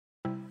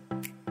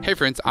Hey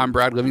friends, I'm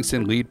Brad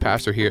Livingston, lead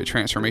pastor here at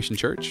Transformation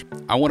Church.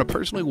 I want to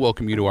personally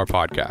welcome you to our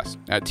podcast.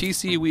 At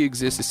TC, we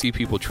exist to see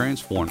people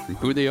transformed from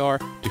who they are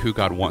to who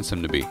God wants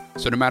them to be.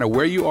 So no matter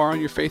where you are on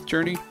your faith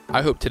journey,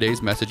 I hope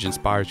today's message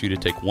inspires you to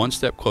take one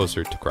step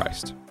closer to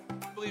Christ.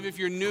 I believe if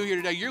you're new here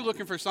today, you're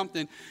looking for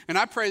something, and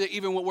I pray that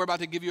even what we're about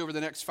to give you over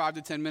the next 5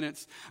 to 10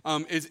 minutes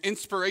is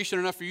inspiration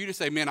enough for you to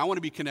say, man, I want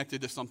to be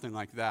connected to something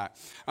like that.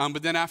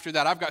 But then after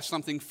that, I've got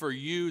something for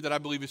you that I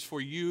believe is for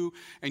you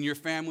and your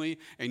family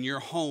and your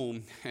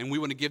home, and we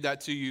want to give that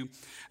to you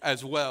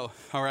as well.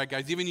 All right,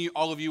 guys, even you,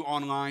 all of you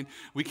online,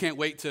 we can't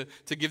wait to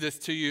give this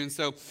to you. And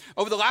so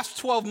over the last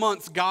 12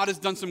 months, God has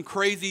done some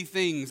crazy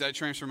things at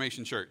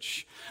Transformation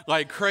Church,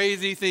 like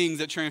crazy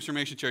things at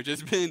Transformation Church.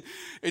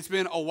 It's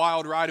been a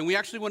wild ride, and we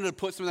actually wanted to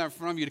put some of that in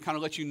front of you to kind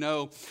of let you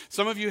know.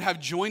 Some of you have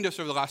joined us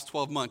over the last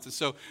 12 months, and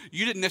so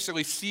you didn't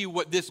necessarily see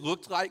what this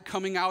looked like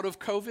coming out of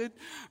COVID,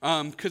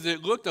 because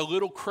it looked a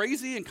little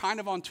crazy and kind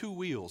of on two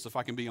wheels, if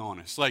I can be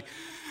honest. Like,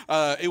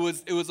 it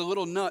was a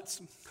little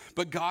nuts,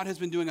 but God has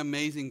been doing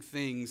amazing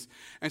things,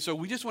 and so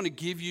we just want to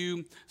give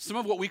you some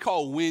of what we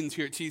call wins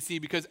here at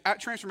TC, because at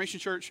Transformation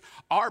Church,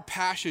 our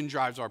passion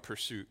drives our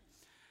pursuit.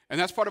 And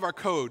that's part of our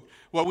code.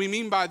 What we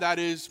mean by that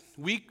is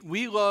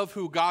we love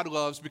who God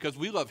loves because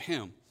we love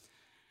him.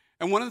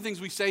 And one of the things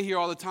we say here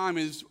all the time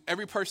is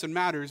every person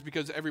matters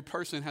because every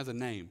person has a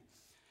name.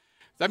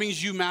 That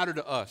means you matter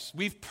to us.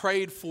 We've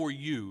prayed for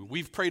you.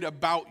 We've prayed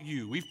about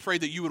you. We've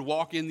prayed that you would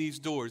walk in these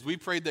doors. We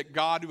prayed that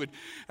God would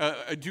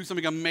do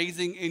something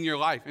amazing in your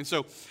life. And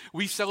so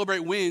we celebrate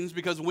wins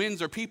because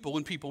wins are people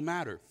and people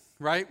matter,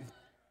 right?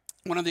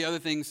 One of the other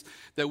things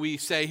that we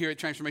say here at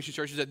Transformation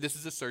Church is that this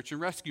is a search and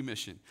rescue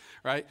mission,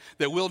 right?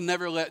 That we'll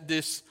never let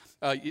this,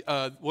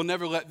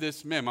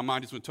 man, my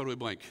mind just went totally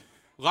blank.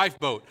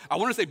 Lifeboat. I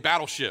want to say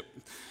battleship.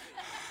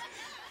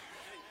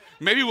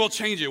 Maybe we'll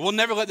change it. We'll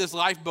never let this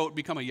lifeboat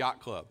become a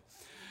yacht club,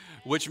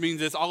 which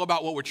means it's all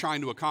about what we're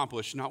trying to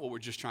accomplish, not what we're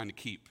just trying to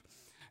keep.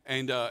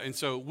 And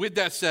so with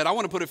that said, I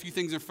want to put a few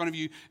things in front of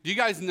you. Do you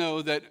guys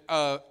know that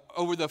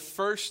over the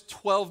first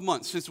 12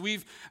 months,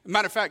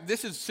 matter of fact,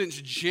 this is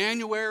since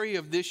January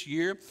of this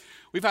year,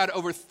 we've had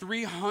over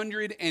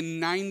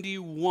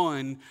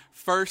 391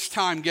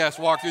 first-time guests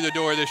walk through the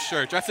door of this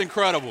church. That's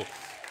incredible.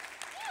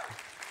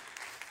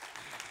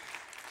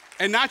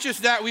 And not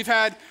just that, we've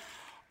had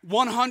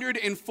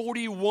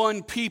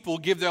 141 people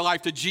give their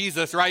life to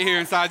Jesus right here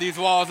inside these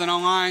walls and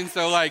online.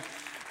 So, like,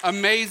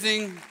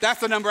 amazing. That's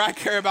the number I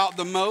care about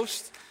the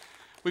most.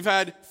 We've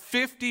had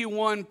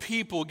 51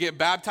 people get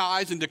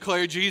baptized and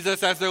declare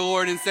Jesus as their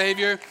Lord and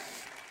Savior.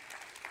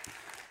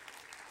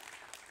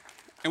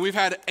 And we've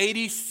had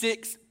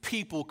 86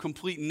 people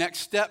complete next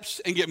steps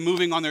and get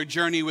moving on their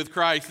journey with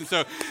Christ. And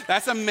so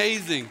that's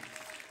amazing.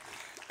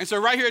 And so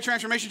right here at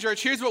Transformation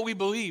Church, here's what we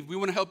believe. We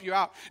want to help you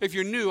out. If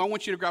you're new, I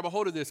want you to grab a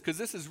hold of this because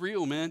this is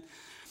real, man.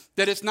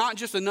 That it's not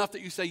just enough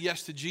that you say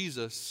yes to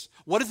Jesus.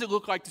 What does it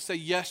look like to say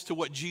yes to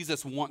what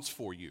Jesus wants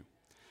for you?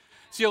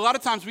 See, a lot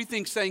of times we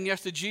think saying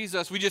yes to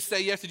Jesus, we just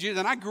say yes to Jesus.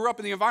 And I grew up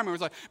in the environment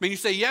where it's like, man, you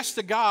say yes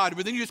to God,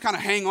 but then you just kind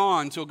of hang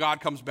on until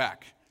God comes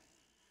back.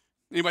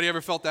 Anybody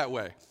ever felt that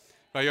way?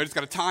 Like, I just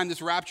got to time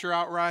this rapture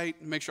out right,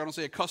 make sure I don't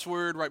say a cuss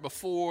word right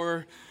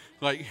before.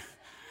 Like,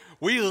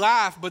 we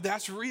laugh, but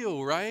that's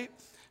real, right?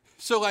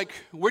 So, like,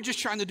 we're just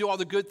trying to do all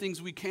the good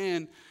things we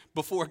can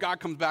before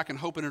God comes back and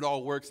hoping it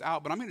all works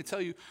out. But I'm going to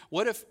tell you,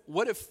 what if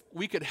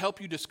we could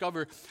help you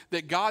discover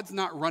that God's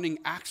not running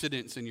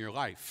accidents in your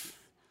life?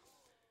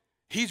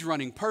 He's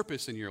running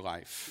purpose in your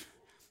life,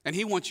 and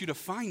he wants you to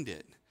find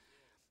it.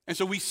 And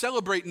so we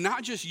celebrate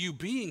not just you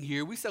being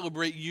here, we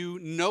celebrate you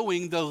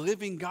knowing the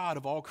living God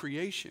of all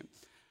creation.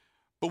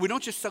 But we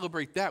don't just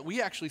celebrate that.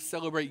 We actually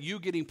celebrate you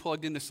getting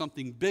plugged into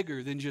something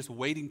bigger than just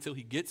waiting till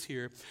he gets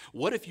here.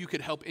 What if you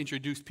could help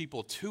introduce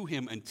people to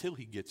him until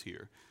he gets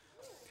here?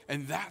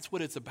 And that's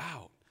what it's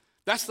about.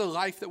 That's the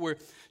life that we're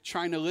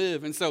trying to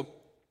live. And so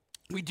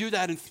we do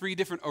that in 3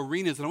 different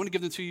arenas. And I want to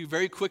give them to you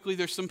very quickly.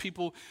 There's some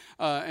people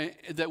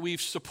that we've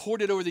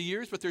supported over the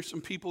years, but there's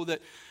some people that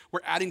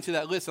we're adding to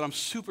that list that I'm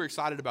super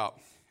excited about.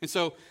 And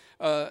so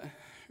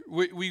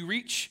we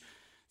reach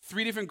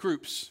 3 different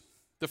groups.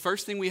 The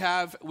first thing we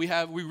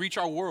reach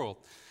our world,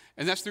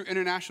 and that's through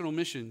international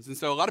missions. And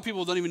so a lot of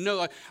people don't even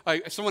know,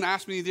 like someone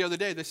asked me the other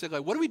day, they said,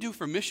 like, what do we do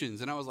for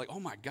missions? And I was like, oh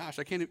my gosh,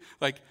 I can't,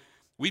 like,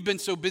 we've been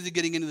so busy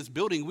getting into this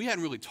building, we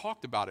hadn't really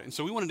talked about it. And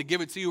so we wanted to give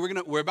it to you.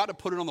 We're about to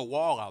put it on the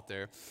wall out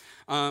there.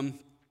 But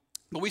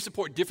we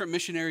support different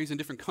missionaries in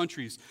different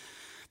countries.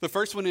 The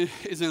first one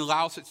is in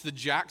Laos. It's the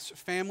Jacks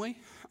family.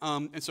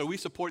 And so we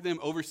support them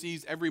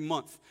overseas every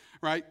month,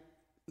 right?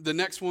 The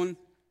next one,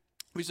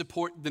 we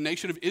support the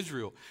nation of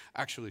Israel,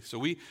 actually. So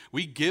we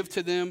give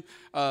to them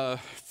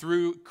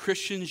through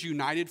Christians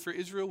United for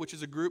Israel, which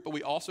is a group, but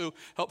we also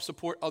help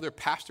support other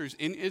pastors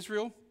in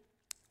Israel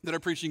that are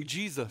preaching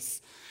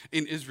Jesus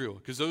in Israel,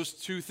 because those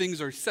 2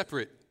 things are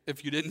separate,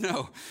 if you didn't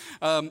know.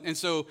 And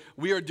so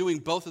we are doing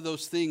both of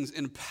those things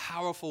in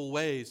powerful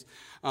ways,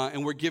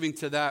 and we're giving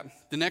to that.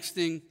 The next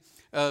thing,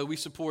 we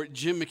support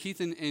Jim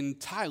McKeithen in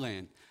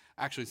Thailand.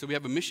 actually. So we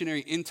have a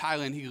missionary in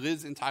Thailand. He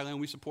lives in Thailand.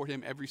 We support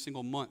him every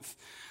single month.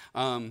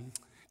 And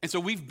so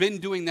we've been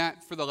doing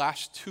that for the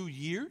last 2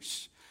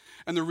 years.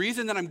 And the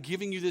reason that I'm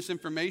giving you this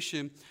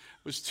information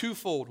was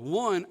twofold.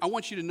 One, I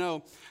want you to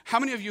know, how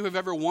many of you have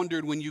ever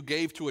wondered when you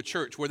gave to a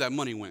church where that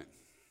money went?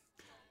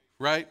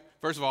 Right?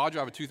 First of all, I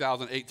drive a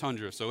 2008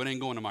 Tundra, so it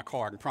ain't going to my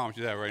car. I can promise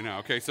you that right now,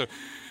 okay? So,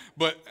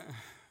 but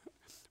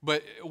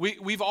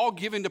we've all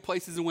given to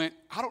places and went,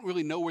 I don't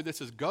really know where this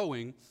is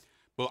going,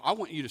 but I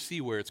want you to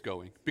see where it's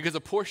going. Because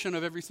a portion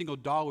of every single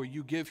dollar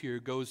you give here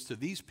goes to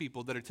these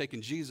people that are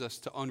taking Jesus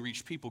to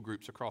unreached people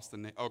groups across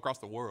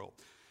the world.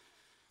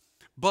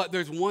 But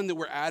there's one that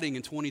we're adding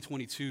in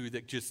 2022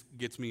 that just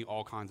gets me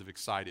all kinds of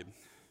excited,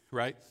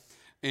 right?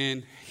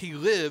 And he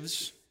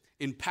lives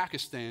in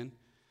Pakistan,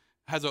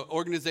 has an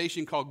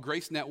organization called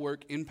Grace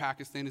Network in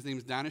Pakistan. His name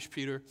is Danish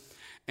Peter,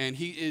 and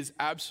he is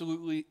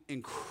absolutely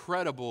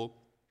incredible.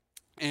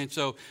 And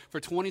so for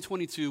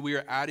 2022, we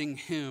are adding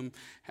him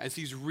as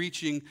he's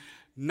reaching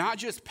not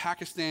just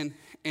Pakistan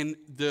and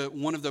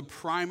one of the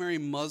primary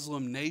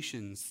Muslim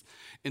nations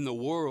in the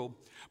world,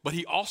 but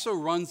he also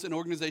runs an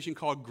organization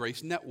called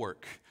Grace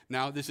Network.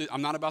 Now,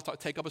 I'm not about to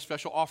take up a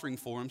special offering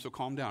for him, so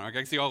calm down. I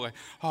can see all like,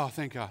 oh,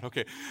 thank God.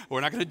 Okay,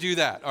 we're not going to do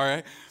that, all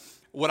right?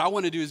 What I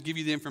want to do is give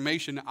you the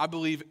information. I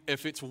believe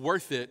if it's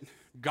worth it,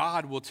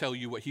 God will tell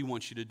you what he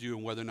wants you to do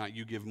and whether or not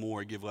you give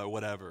more or give less,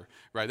 whatever,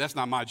 right? That's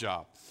not my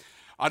job.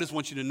 I just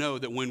want you to know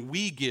that when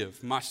we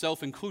give,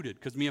 myself included,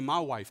 because me and my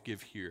wife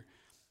give here,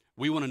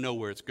 we want to know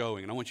where it's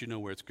going, and I want you to know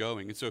where it's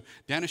going. And so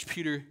Danish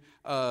Peter,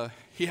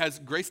 he has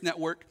Grace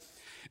Network,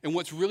 and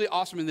what's really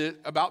awesome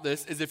about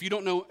this is if you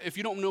don't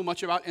know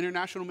much about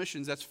international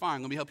missions, that's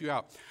fine. Let me help you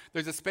out.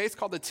 There's a space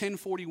called the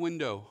 1040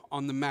 window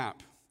on the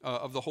map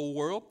of the whole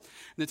world.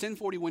 And the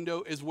 1040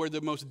 window is where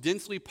the most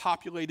densely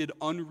populated,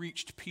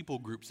 unreached people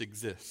groups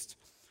exist.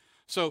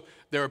 So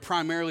there are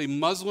primarily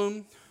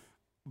Muslim,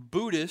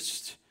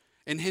 Buddhist,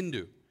 and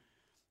Hindu,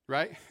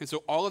 right? And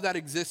so all of that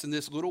exists in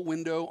this little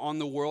window on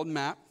the world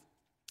map,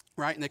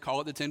 right? And they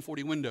call it the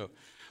 1040 window.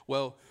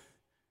 Well,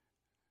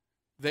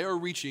 they are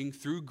reaching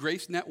through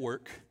Grace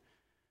Network,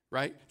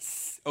 right,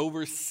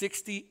 over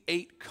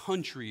 68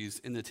 countries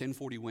in the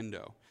 1040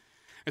 window.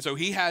 And so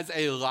he has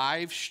a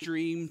live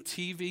stream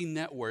TV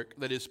network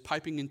that is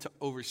piping into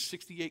over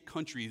 68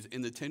 countries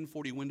in the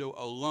 1040 window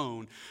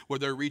alone, where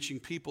they're reaching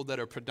people that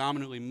are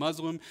predominantly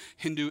Muslim,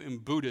 Hindu,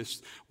 and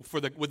Buddhist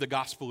with the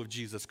gospel of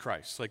Jesus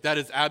Christ. Like, that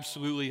is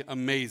absolutely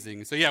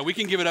amazing. So yeah, we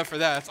can give it up for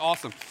that. That's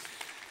awesome.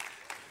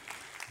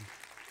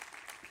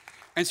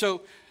 And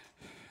so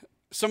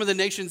some of the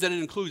nations that it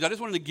includes, I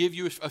just wanted to give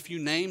you a few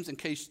names in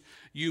case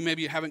you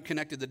maybe haven't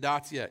connected the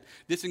dots yet.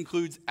 This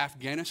includes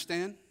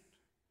Afghanistan.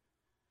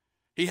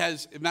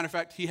 As a matter of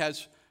fact, he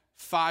has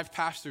 5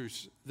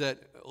 pastors that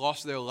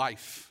lost their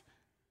life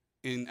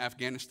in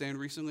Afghanistan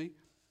recently,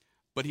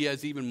 but he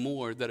has even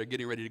more that are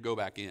getting ready to go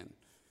back in,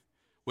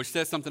 which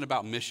says something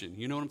about mission.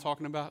 You know what I'm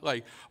talking about?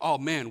 Like, oh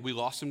man, we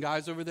lost some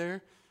guys over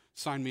there,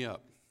 sign me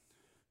up.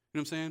 You know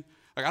what I'm saying?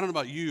 Like, I don't know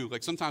about you,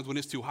 like sometimes when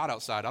it's too hot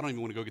outside, I don't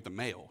even want to go get the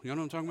mail. You know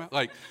what I'm talking about?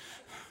 Like,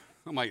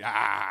 I'm like,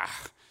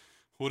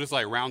 we'll just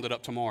like round it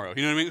up tomorrow.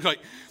 You know what I mean?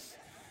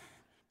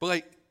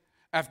 But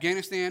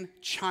Afghanistan,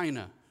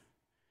 China,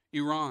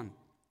 Iran,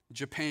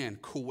 Japan,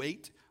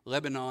 Kuwait,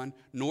 Lebanon,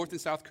 North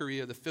and South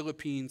Korea, the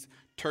Philippines,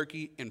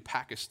 Turkey, and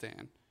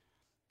Pakistan.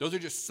 Those are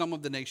just some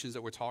of the nations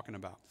that we're talking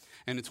about.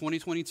 And in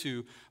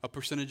 2022, a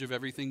percentage of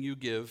everything you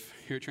give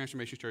here at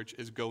Transformation Church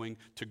is going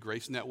to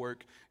Grace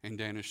Network and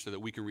Danish so that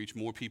we can reach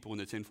more people in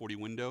the 1040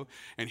 window.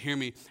 And hear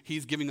me,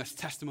 he's giving us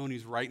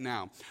testimonies right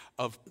now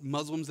of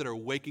Muslims that are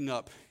waking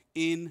up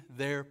in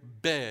their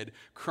bed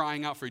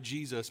crying out for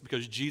Jesus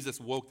because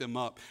Jesus woke them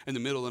up in the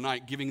middle of the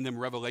night, giving them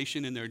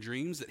revelation in their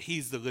dreams that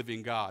he's the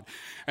living God.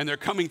 And they're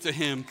coming to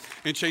him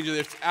and changing it.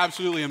 It's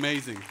absolutely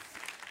amazing.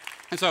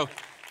 And so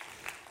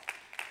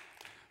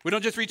we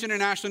don't just reach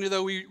internationally,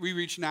 though. We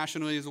reach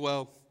nationally as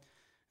well.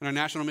 In our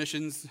national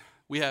missions,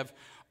 we have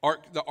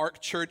the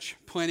ARC Church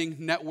Planning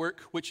Network,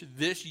 which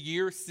this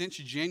year, since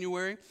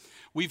January,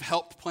 we've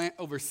helped plant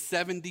over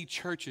 70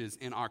 churches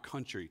in our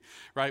country,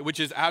 right? Which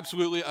is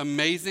absolutely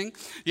amazing.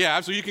 Yeah,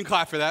 absolutely. You can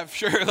clap for that, for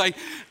sure.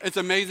 It's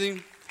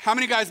amazing. How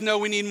many guys know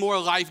we need more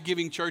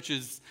life-giving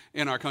churches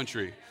in our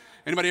country?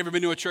 Anybody ever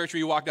been to a church where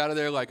you walked out of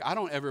there like, I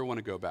don't ever want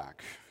to go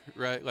back,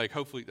 right? Like,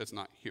 hopefully that's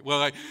not here.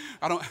 Well,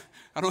 I don't,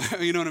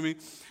 you know what I mean?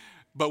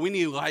 But we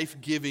need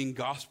life-giving,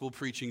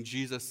 gospel-preaching,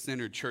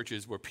 Jesus-centered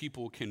churches where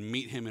people can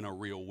meet him in a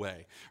real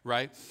way,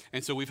 right?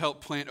 And so we've helped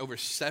plant over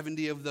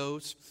 70 of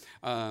those.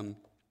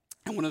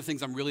 And one of the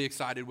things I'm really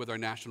excited with our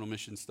national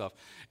mission stuff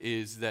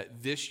is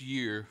that this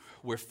year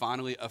we're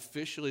finally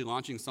officially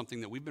launching something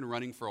that we've been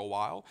running for a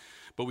while,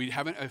 but we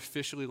haven't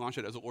officially launched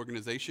it as an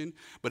organization,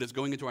 but it's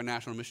going into our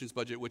national missions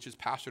budget, which is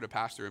pastor to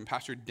pastor. And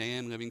Pastor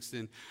Dan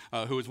Livingston,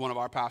 who is one of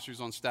our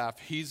pastors on staff,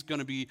 he's going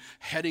to be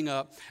heading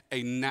up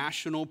a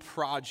national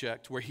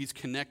project where he's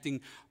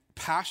connecting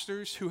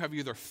pastors who have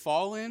either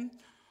fallen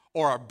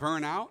or are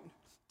burnt out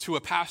to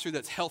a pastor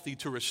that's healthy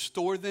to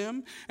restore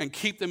them and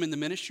keep them in the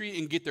ministry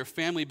and get their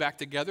family back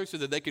together so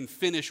that they can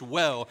finish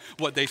well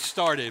what they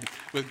started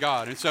with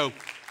God. And so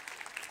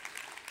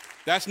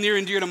that's near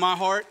and dear to my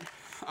heart.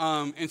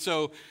 And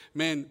so,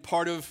 man,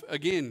 part of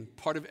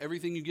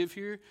everything you give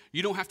here,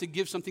 you don't have to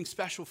give something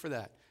special for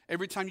that.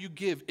 Every time you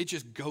give, it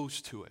just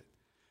goes to it,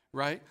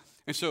 right?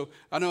 And so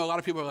I know a lot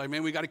of people are like,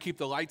 man, we got to keep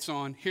the lights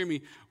on. Hear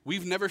me.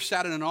 We've never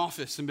sat in an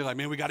office and been like,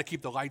 man, we got to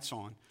keep the lights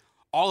on.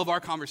 All of our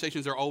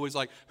conversations are always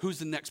like, who's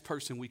the next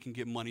person we can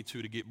give money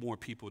to get more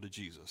people to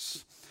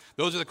Jesus?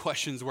 Those are the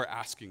questions we're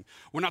asking.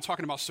 We're not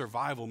talking about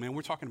survival, man.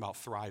 We're talking about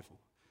thrival.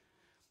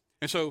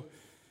 And so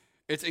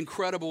it's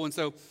incredible. And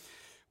so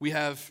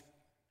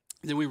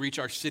then we reach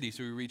our city.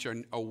 So we reach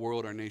our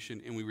world, our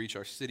nation, and we reach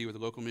our city with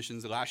the local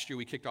missions. Last year,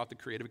 we kicked off the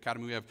Creative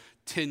Academy. We have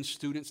 10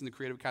 students in the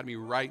Creative Academy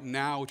right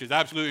now, which is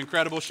absolutely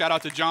incredible. Shout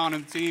out to John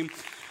and the team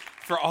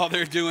for all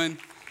they're doing.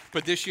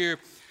 But this year,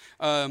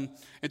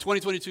 in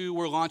 2022,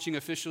 we're launching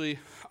officially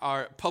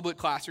our public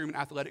classroom and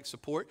athletic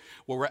support,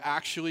 where we're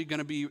actually going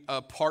to be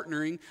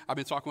partnering. I've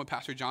been talking with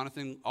Pastor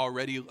Jonathan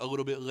already a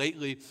little bit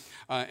lately,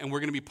 and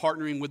we're going to be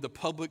partnering with the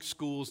public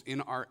schools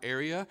in our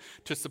area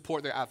to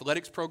support their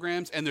athletics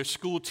programs and their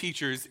school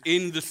teachers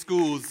in the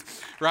schools,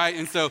 right?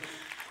 And so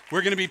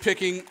we're going to be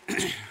picking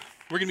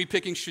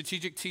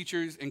strategic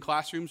teachers in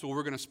classrooms where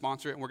we're going to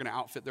sponsor it, and we're going to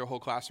outfit their whole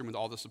classroom with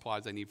all the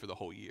supplies they need for the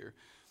whole year.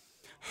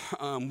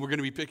 We're going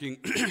to be picking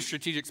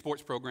strategic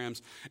sports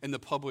programs in the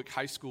public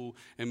high school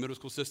and middle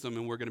school system,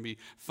 and we're going to be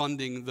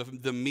funding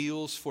the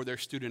meals for their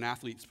student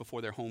athletes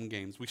before their home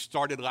games. We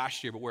started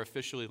last year, but we're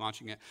officially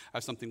launching it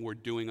as something we're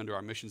doing under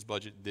our missions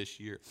budget this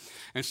year.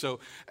 And so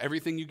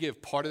everything you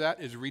give, part of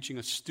that is reaching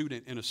a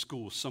student in a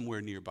school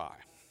somewhere nearby,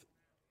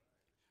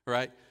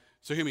 right?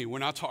 So hear me, we're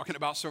not talking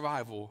about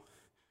survival.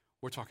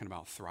 We're talking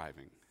about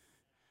thriving,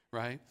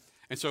 right?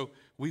 And so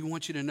we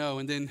want you to know,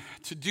 and then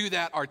to do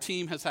that, our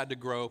team has had to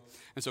grow.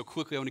 And so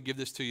quickly, I want to give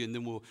this to you, and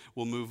then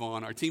we'll move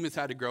on. Our team has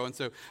had to grow, and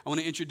so I want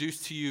to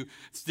introduce to you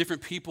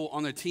different people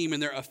on the team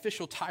and their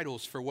official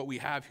titles for what we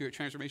have here at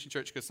Transformation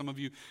Church, because some of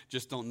you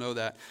just don't know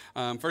that.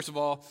 First of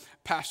all,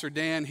 Pastor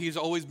Dan, he's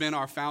always been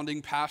our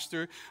founding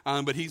pastor,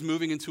 but he's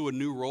moving into a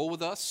new role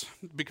with us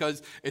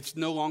because it's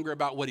no longer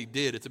about what he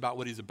did, it's about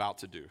what he's about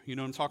to do. You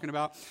know what I'm talking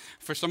about?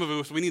 For some of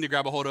us, we need to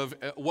grab a hold of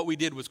what we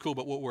did was cool,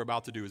 but what we're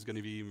about to do is going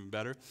to be even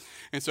better.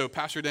 And so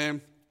Pastor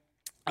Dan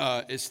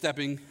is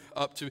stepping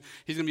up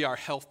he's going to be our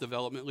health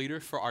development leader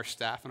for our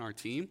staff and our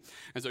team.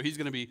 And so he's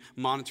going to be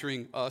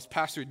monitoring us.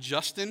 Pastor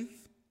Justin,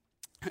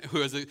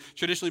 who has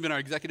traditionally been our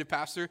executive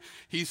pastor,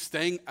 he's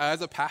staying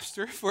as a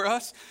pastor for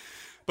us,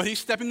 but he's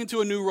stepping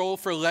into a new role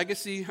for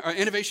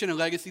innovation and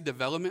legacy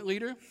development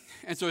leader.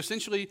 And so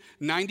essentially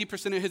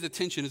 90% of his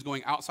attention is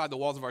going outside the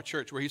walls of our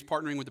church, where he's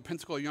partnering with the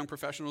Pensacola Young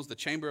Professionals, the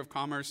Chamber of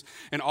Commerce,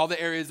 and all the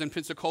areas in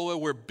Pensacola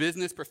where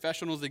business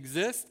professionals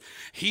exist.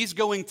 He's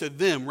going to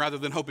them rather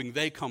than hoping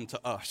they come to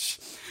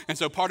us. And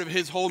so part of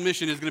his whole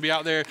mission is going to be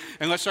out there,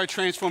 and let's start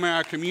transforming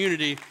our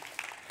community.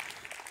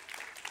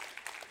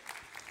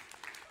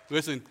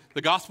 Listen,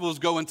 the gospel is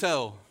go and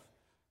tell.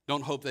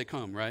 Don't hope they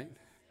come, right?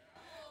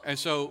 And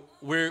so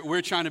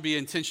we're trying to be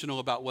intentional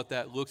about what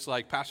that looks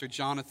like. Pastor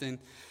Jonathan,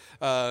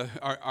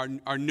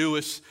 our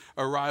newest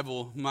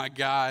arrival, my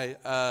guy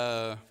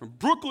from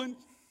Brooklyn.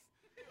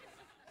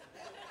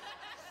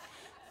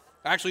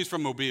 Actually, he's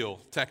from Mobile,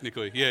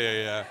 technically.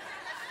 Yeah.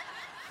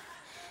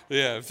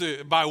 Yeah,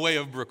 by way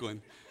of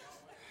Brooklyn.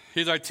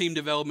 He's our team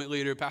development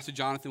leader. Pastor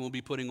Jonathan will be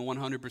putting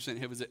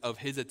 100% of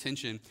his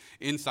attention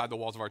inside the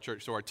walls of our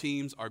church. So our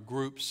teams, our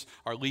groups,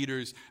 our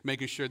leaders,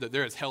 making sure that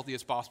they're as healthy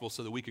as possible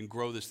so that we can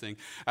grow this thing.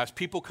 As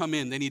people come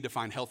in, they need to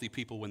find healthy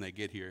people when they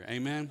get here.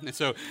 Amen? And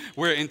so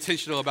we're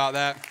intentional about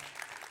that.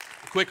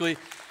 Quickly,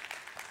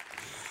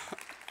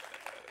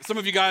 some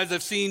of you guys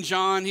have seen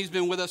John. He's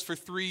been with us for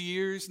 3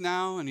 years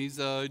now, and he's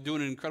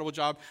doing an incredible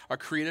job. Our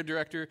creative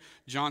director,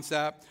 John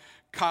Sapp.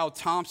 Kyle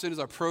Thompson is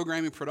our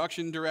programming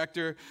production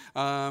director.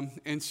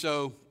 And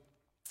so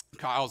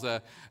Kyle's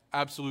an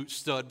absolute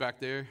stud back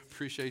there.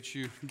 Appreciate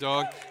you,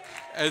 dog.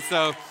 And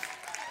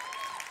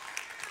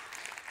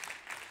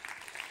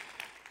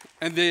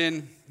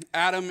then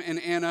Adam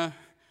and Anna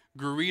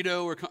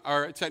Garrido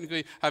are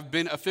technically have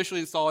been officially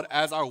installed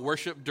as our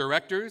worship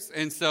directors.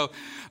 And so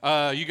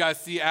you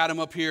guys see Adam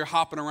up here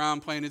hopping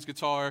around playing his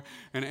guitar,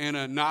 and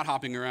Anna not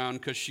hopping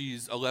around because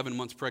she's 11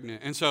 months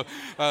pregnant. And so,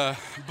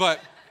 but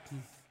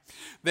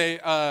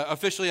they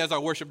officially as our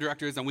worship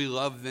directors, and we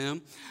love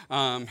them.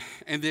 And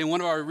then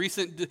one of our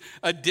recent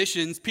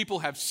additions, people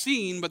have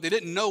seen, but they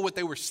didn't know what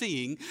they were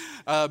seeing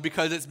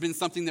because it's been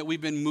something that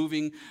we've been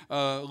moving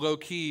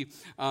low-key.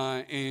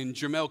 And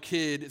Jermel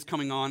Kidd is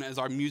coming on as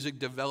our music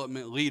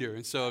development leader.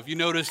 And so if you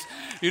notice,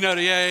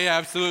 yeah,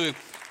 absolutely.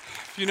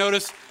 If you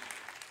notice,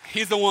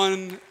 he's the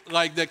one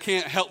that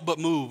can't help but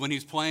move when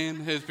he's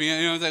playing his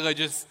piano.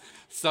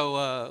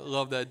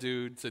 Love that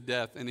dude to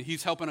death. And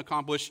he's helping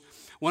accomplish.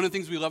 One of the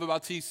things we love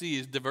about TC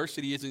is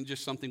diversity isn't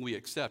just something we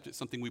accept, it's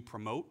something we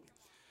promote.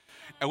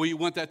 And we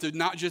want that to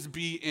not just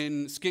be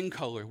in skin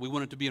color. We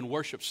want it to be in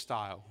worship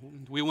style.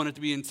 We want it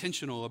to be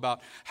intentional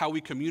about how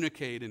we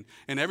communicate and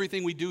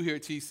everything we do here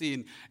at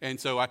TC. And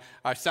so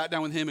I sat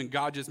down with him, and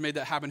God just made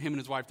that happen. Him and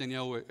his wife,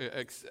 Danielle, were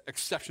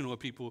exceptional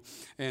people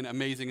and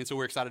amazing. And so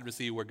we're excited to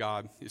see where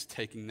God is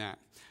taking that,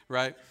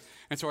 right?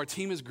 And so our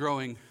team is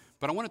growing,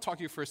 but I want to talk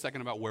to you for a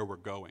second about where we're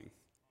going.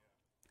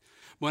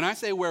 When I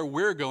say where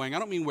we're going, I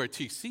don't mean where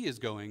TC is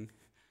going.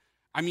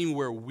 I mean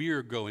where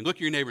we're going. Look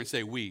at your neighbor and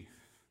say, we.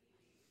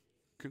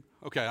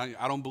 Okay,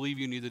 I don't believe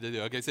you neither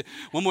do. Okay, say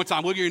one more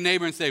time. Look at your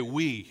neighbor and say,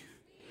 we.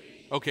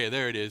 Okay,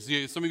 there it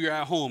is. Some of you are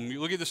at home. You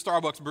look at the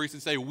Starbucks barista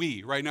and say,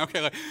 we, right now.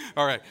 Okay,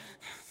 all right.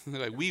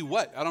 Like, we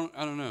what? I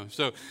don't know.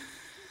 So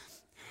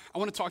I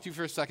want to talk to you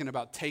for a second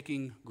about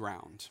taking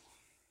ground.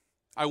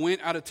 I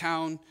went out of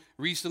town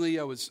recently.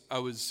 I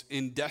was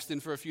in Destin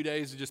for a few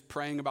days, just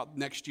praying about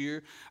next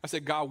year. I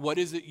said, God, what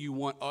is it you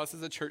want us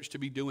as a church to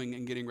be doing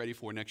and getting ready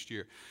for next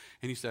year?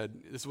 And he said,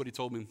 this is what he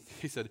told me.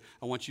 He said,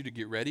 I want you to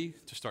get ready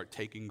to start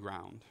taking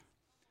ground.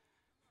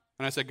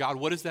 And I said, God,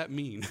 what does that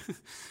mean?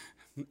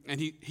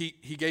 And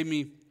he gave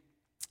me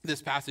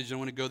this passage, and I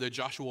want to go there.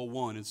 Joshua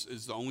 1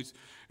 is the only,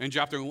 and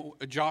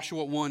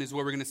Joshua 1 is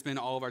where we're going to spend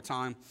all of our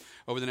time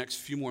over the next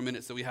few more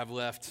minutes that we have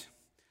left.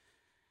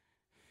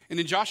 And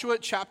in Joshua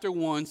chapter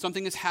 1,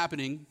 something is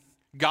happening.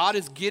 God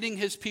is getting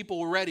his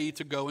people ready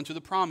to go into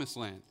the promised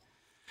land.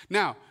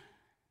 Now,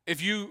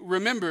 if you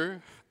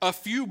remember, a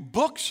few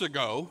books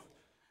ago,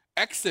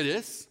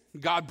 Exodus,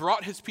 God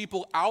brought his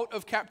people out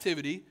of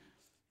captivity,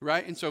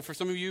 right? And so for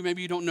some of you,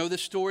 maybe you don't know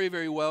this story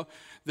very well.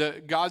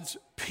 God's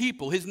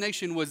people, his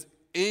nation was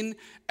in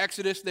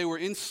Exodus. They were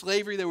in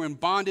slavery. They were in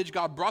bondage.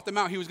 God brought them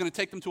out. He was going to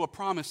take them to a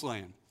promised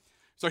land.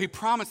 So he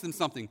promised them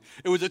something.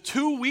 It was a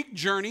 2-week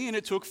journey, and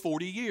it took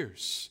 40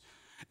 years.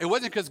 It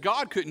wasn't because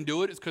God couldn't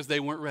do it. It's because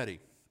they weren't ready.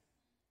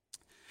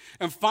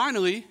 And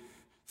finally,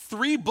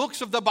 3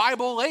 books of the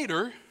Bible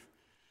later,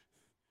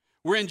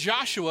 we're in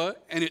Joshua,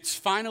 and it's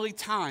finally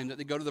time that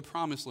they go to the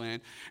promised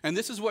land. And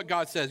this is what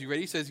God says. You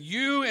ready? He says,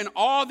 you and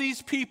all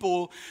these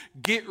people,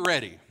 get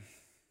ready.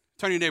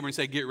 Turn to your neighbor and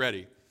say, get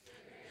ready.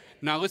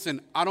 Now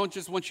listen, I don't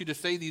just want you to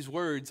say these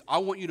words. I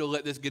want you to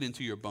let this get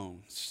into your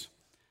bones.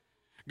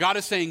 God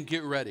is saying,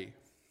 get ready.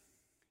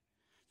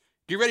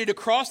 Get ready to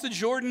cross the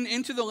Jordan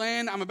into the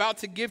land I'm about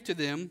to give to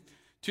them,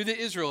 to the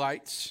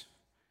Israelites.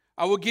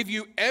 I will give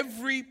you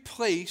every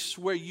place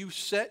where you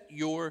set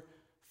your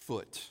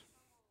foot.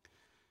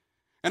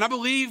 And I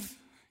believe,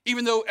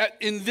 even though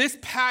in this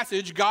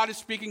passage, God is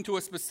speaking to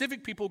a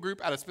specific people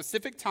group at a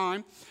specific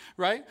time,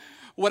 right?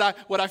 What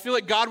I feel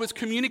like God was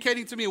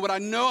communicating to me, what I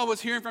know I was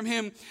hearing from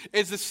him,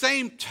 is the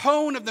same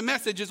tone of the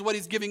message as what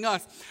he's giving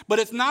us. But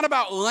it's not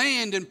about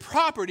land and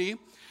property.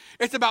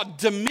 It's about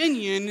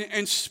dominion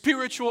and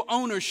spiritual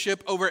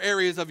ownership over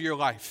areas of your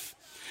life.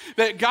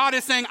 That God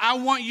is saying, I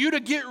want you to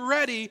get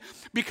ready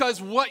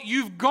because what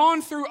you've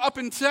gone through up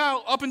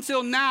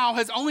until now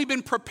has only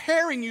been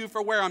preparing you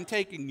for where I'm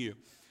taking you.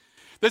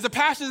 There's a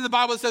passage in the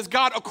Bible that says,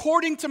 God,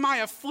 according to my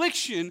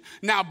affliction,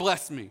 now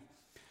bless me.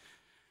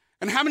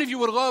 And how many of you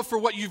would love for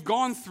what you've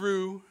gone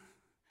through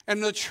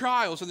and the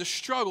trials and the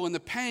struggle and the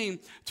pain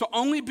to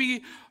only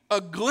be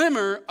a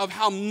glimmer of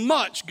how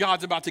much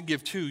God's about to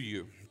give to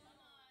you?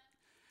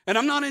 And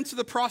I'm not into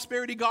the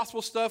prosperity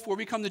gospel stuff where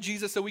we come to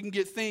Jesus so we can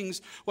get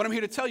things. What I'm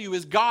here to tell you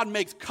is God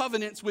makes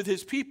covenants with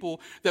his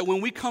people that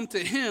when we come to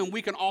him,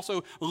 we can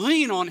also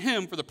lean on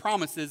him for the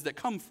promises that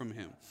come from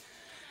him.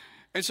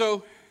 And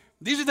so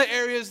these are the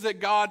areas that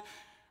God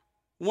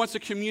wants to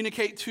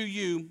communicate to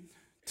you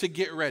to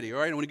get ready. All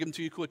right, I want to give them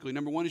to you quickly.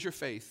 Number 1 is your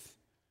faith.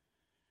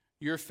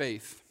 Your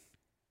faith.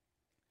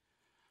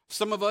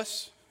 Some of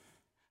us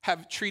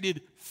have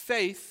treated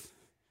faith,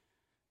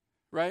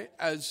 right,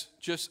 as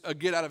just a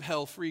get out of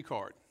hell free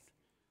card.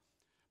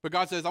 But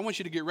God says, I want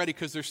you to get ready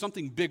because there's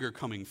something bigger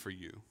coming for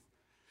you.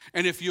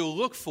 And if you'll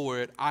look for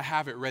it, I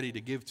have it ready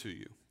to give to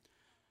you.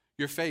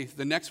 Your faith.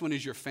 The next one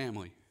is your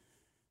family.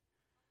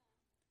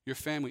 Your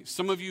family.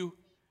 Some of you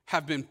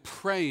have been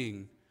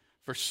praying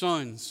for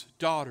sons,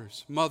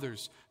 daughters,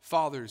 mothers,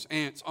 fathers,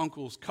 aunts,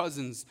 uncles,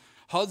 cousins,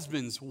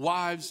 husbands,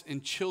 wives,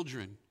 and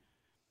children.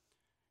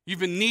 You've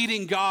been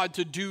needing God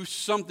to do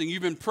something.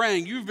 You've been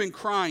praying. You've been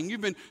crying.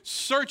 You've been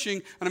searching.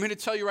 And I'm here to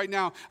tell you right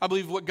now, I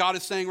believe what God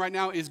is saying right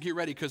now is get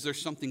ready because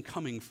there's something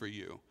coming for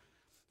you.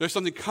 There's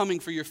something coming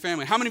for your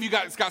family. How many of you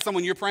guys got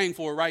someone you're praying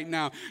for right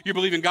now? You're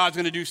believing God's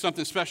going to do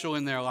something special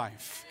in their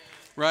life,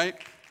 right?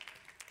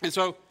 And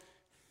so,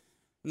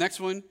 next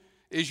one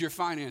is your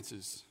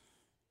finances.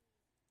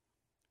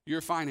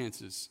 Your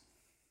finances.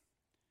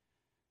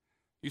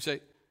 You say,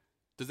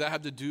 does that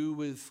have to do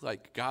with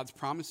like God's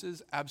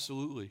promises?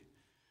 Absolutely.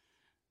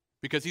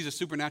 Because he's a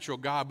supernatural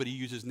God, but he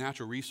uses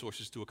natural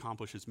resources to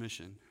accomplish his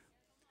mission.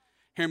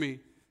 Hear me,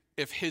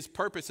 if his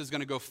purpose is going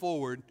to go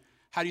forward,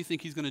 how do you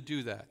think he's going to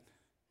do that?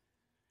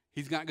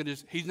 He's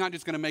not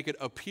just going to make it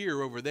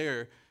appear over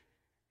there.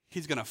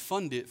 He's going to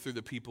fund it through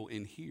the people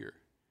in here.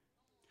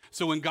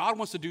 So when God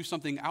wants to do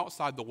something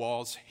outside the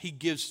walls, he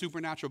gives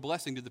supernatural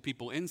blessing to the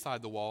people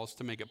inside the walls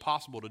to make it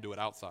possible to do it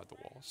outside the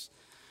walls.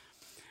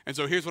 And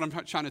so here's what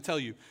I'm trying to tell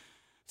you.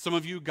 Some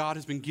of you, God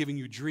has been giving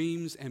you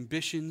dreams,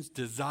 ambitions,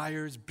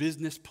 desires,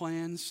 business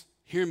plans.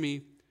 Hear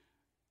me,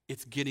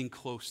 it's getting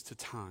close to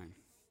time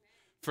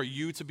for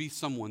you to be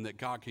someone that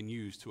God can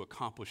use to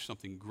accomplish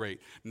something great,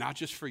 not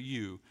just for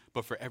you,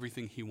 but for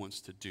everything he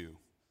wants to do.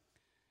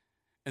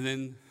 And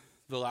then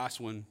the last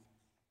one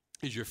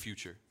is your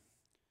future.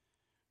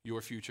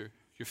 Your future,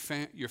 your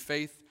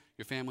faith,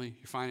 your family,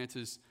 your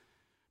finances.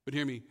 But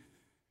hear me,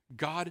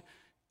 God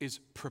is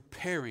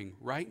preparing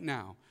right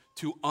now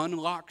to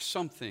unlock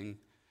something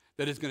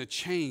that is going to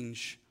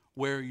change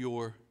where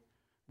you're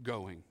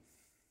going.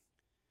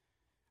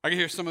 I can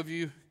hear some of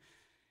you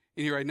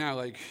in here right now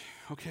like,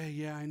 okay,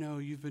 yeah, I know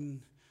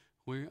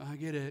I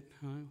get it.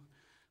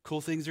 Cool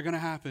things are going to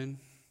happen.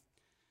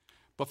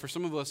 But for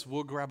some of us,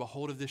 we'll grab a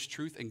hold of this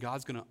truth and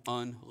God's going to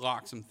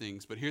unlock some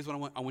things. But here's what I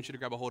want. I want you to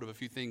grab a hold of a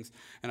few things,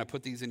 and I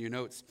put these in your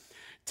notes.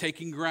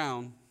 Taking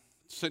ground.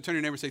 So turn to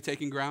your neighbor and say,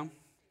 taking ground.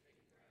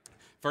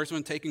 First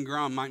one, taking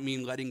ground might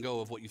mean letting go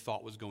of what you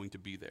thought was going to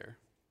be there.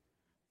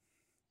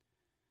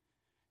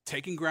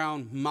 Taking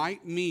ground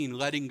might mean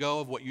letting go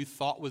of what you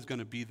thought was going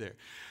to be there.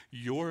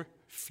 Your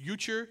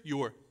future,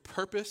 your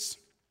purpose,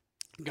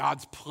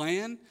 God's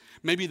plan,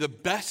 maybe the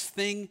best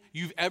thing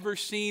you've ever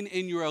seen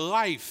in your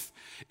life,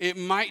 it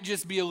might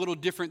just be a little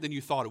different than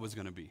you thought it was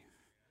going to be.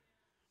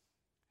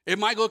 It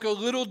might look a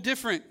little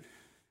different,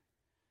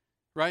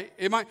 right?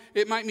 It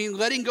might mean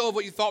letting go of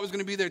what you thought was going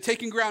to be there.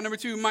 Taking ground, number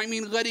 2, might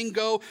mean letting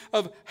go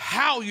of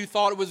how you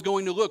thought it was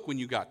going to look when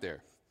you got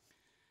there.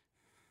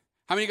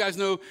 How many of you guys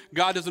know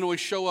God doesn't always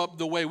show up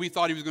the way we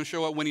thought he was going to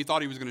show up when he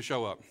thought he was going to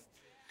show up?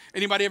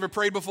 Anybody ever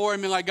prayed before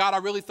and been like, God, I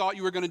really thought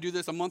you were going to do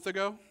this a month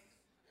ago?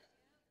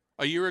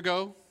 A year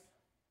ago?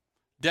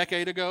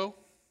 Decade ago?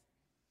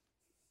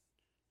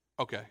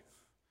 Okay.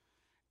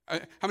 How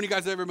many of you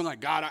guys have ever been like,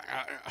 God,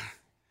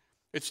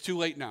 it's too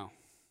late now?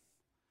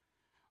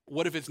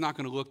 What if it's not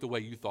going to look the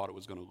way you thought it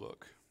was going to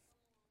look?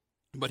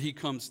 But he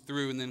comes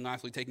through, and then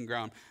lastly, taking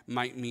ground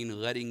might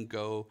mean letting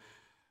go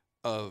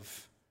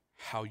of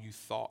how you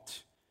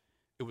thought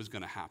it was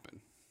going to happen.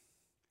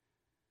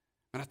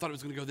 And I thought it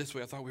was going to go this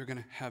way. I thought we were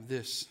going to have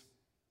this.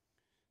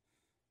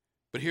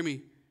 But hear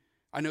me.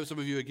 I know some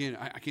of you, again,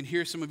 I can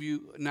hear some of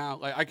you now,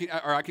 like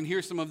I can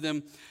hear some of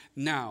them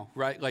now,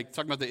 right? Like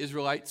talking about the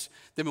Israelites.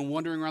 They've been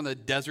wandering around the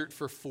desert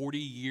for 40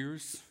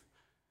 years.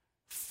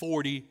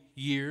 40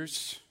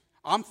 years.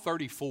 I'm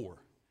 34.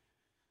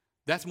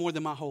 That's more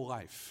than my whole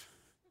life,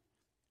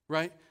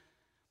 right?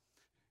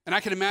 And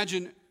I can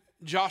imagine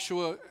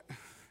Joshua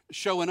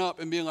showing up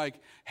and being like,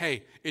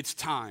 hey, it's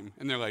time.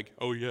 And they're like,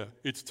 oh yeah,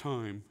 it's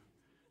time.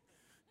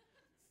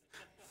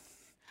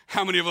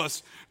 How many of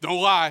us,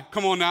 don't lie,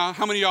 come on now,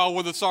 how many of y'all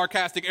were the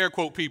sarcastic air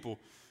quote people?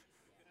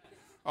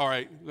 All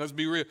right, let's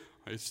be real.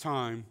 It's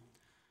time.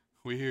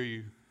 We hear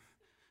you,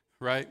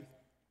 right?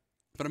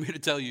 But I'm here to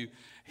tell you,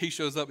 he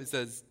shows up and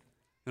says,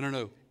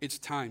 no, it's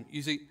time.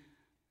 You see,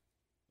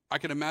 I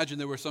can imagine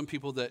there were some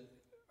people that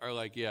are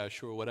like, yeah,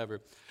 sure,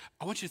 whatever.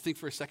 I want you to think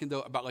for a second,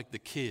 though, about like the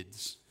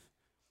kids.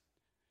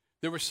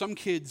 There were some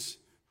kids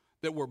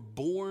that were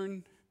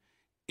born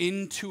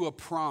into a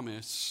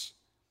promise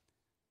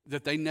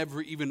that they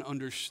never even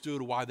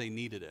understood why they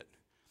needed it.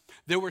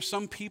 There were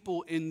some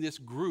people in this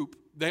group,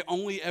 they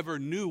only ever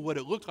knew what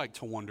it looked like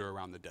to wander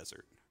around the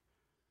desert.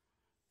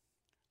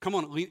 Come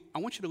on, I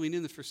want you to lean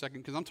in this for a second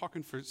because I'm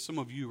talking for some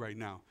of you right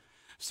now.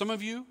 Some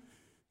of you,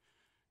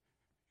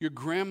 your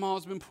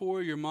grandma's been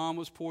poor, your mom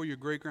was poor, your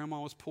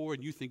great-grandma was poor,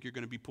 and you think you're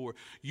going to be poor.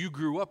 You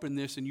grew up in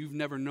this and you've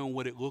never known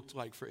what it looked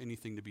like for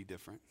anything to be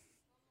different.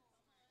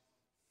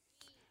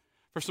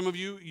 For some of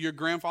you, your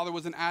grandfather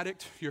was an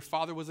addict, your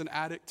father was an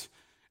addict,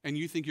 and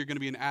you think you're going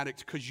to be an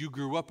addict because you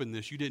grew up in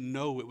this. You didn't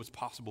know it was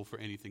possible for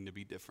anything to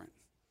be different.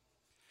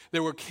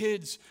 There were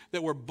kids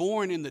that were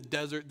born in the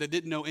desert that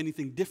didn't know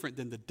anything different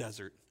than the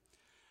desert.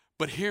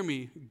 But hear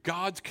me,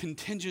 God's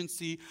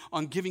contingency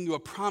on giving you a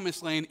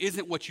promised land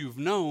isn't what you've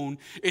known,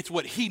 it's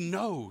what he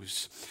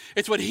knows.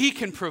 It's what he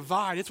can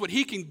provide. It's what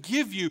he can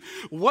give you.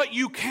 What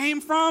you came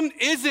from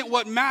isn't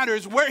what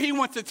matters. Where he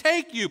wants to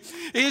take you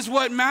is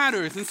what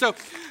matters. And so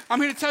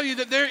I'm here to tell you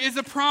that there is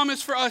a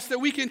promise for us that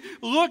we can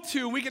look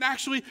to, we can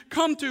actually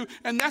come to,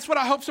 and that's what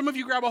I hope some of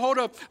you grab a hold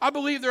of. I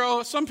believe there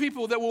are some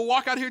people that will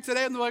walk out here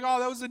today and they're like, oh,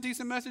 that was a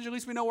decent message. At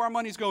least we know where our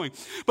money's going.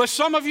 But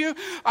some of you,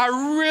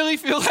 I really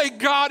feel like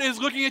God is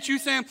looking at you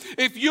saying,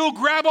 if you'll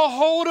grab a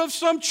hold of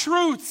some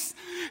truths,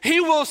 he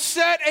will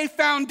set a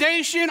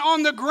foundation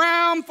on the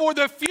ground for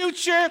the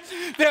future,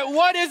 that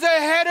what is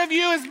ahead of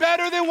you is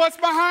better than what's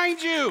behind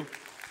you.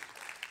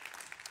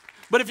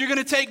 But if you're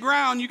going to take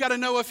ground, you got to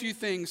know a few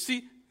things.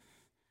 See,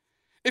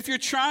 if you're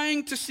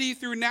trying to see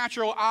through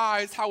natural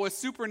eyes how a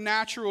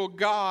supernatural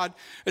God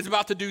is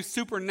about to do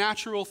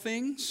supernatural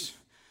things,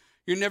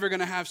 you're never going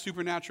to have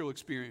supernatural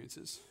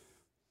experiences.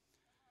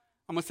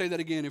 I'm going to say that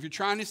again. If you're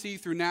trying to see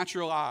through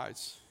natural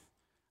eyes,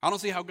 I don't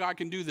see how God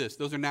can do this.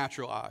 Those are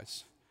natural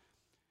eyes.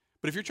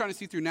 But if you're trying to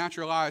see through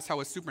natural eyes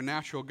how a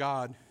supernatural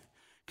God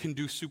can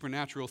do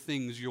supernatural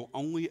things, you'll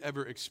only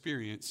ever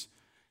experience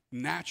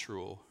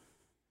natural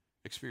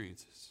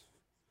experiences.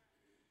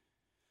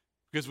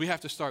 Because we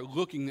have to start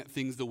looking at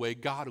things the way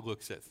God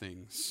looks at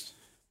things.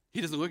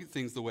 He doesn't look at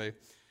things the way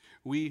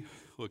we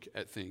look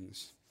at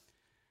things.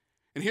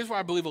 And here's where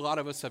I believe a lot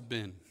of us have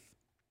been.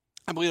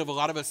 I believe a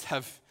lot of us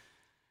have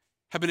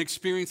been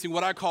experiencing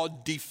what I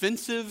call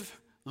defensive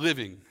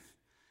living.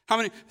 How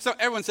many? So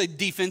everyone say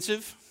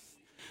defensive.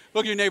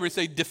 Look at your neighbor and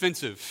say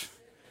defensive.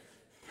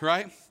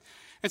 Right?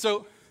 And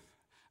so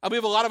I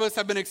believe a lot of us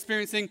have been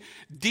experiencing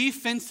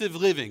defensive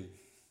living.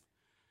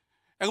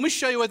 And let me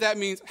show you what that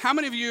means. How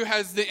many of you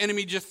has the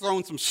enemy just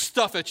thrown some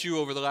stuff at you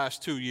over the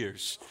last 2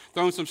 years?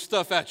 Throwing some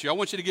stuff at you. I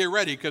want you to get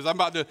ready because I'm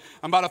about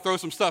to throw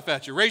some stuff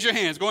at you. Raise your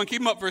hands. Go and keep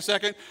them up for a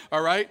second.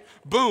 All right.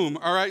 Boom.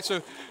 All right.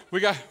 So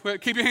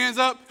keep your hands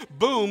up.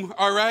 Boom.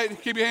 All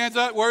right. Keep your hands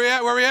up. Where we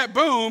at? Where we at?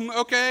 Boom.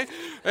 Okay.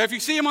 If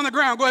you see them on the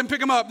ground, go ahead and pick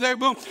them up. There.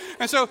 Boom.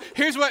 And so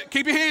here's what.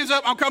 Keep your hands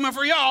up. I'm coming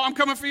for y'all. I'm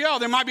coming for y'all.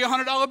 There might be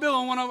 $100 bill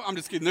on one of them. I'm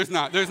just kidding. There's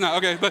not.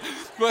 Okay.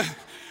 But.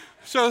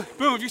 So,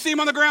 boom, if you see them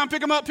on the ground,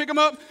 pick them up,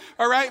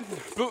 all right?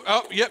 Boom,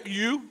 oh, yep,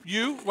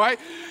 you, right?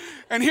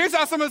 And here's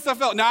how some of the stuff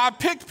felt. Now,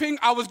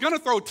 I was going to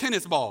throw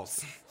tennis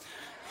balls.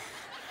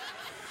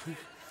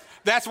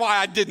 That's why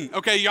I didn't,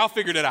 okay? Y'all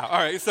figured it out, all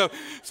right? So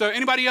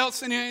anybody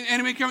else, any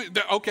enemy coming?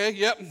 Okay,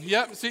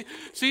 yep,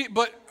 see,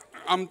 but,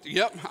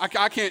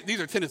 I can't,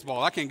 these are tennis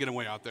balls. I can't get them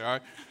way out there, all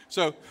right?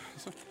 So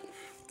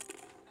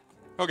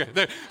okay,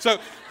 there, so.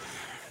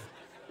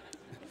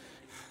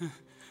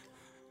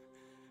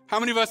 How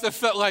many of us have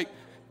felt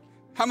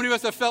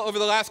over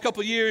the last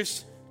couple of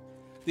years,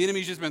 the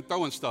enemy's just been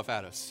throwing stuff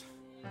at us?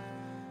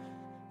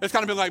 It's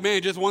kind of been like,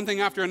 man, just one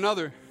thing after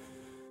another.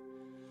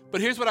 But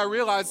here's what I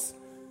realized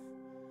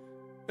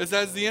is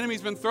as the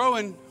enemy's been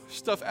throwing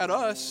stuff at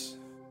us,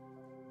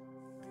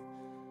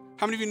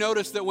 how many of you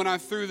noticed that when I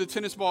threw the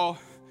tennis ball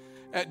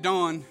at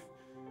Dawn,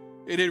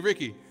 it hit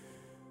Ricky?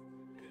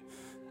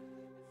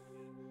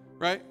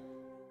 Right?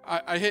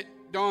 I hit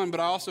Dawn,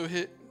 but I also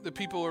hit the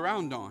people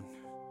around Dawn.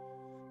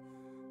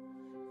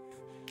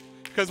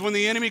 Because when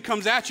the enemy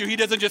comes at you, he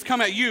doesn't just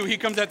come at you, he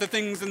comes at the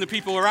things and the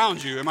people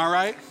around you. Am I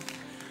right?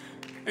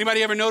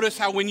 Anybody ever notice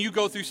how when you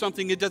go through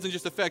something, it doesn't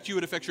just affect you,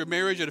 it affects your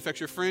marriage, it affects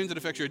your friends, it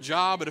affects your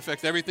job, it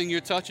affects everything you're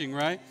touching,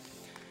 right?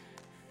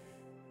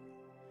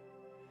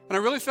 And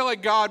I really felt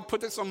like God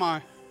put this on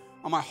my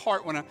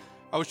heart when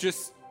I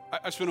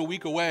spent a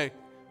week away,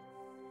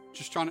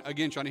 just trying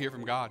to hear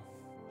from God.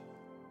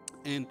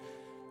 And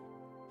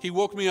he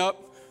woke me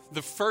up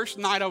the first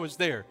night I was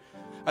there.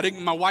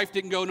 My wife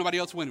didn't go, nobody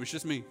else went, it was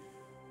just me.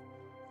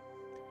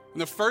 And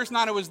the first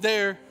night I was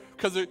there,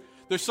 because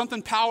there's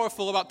something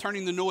powerful about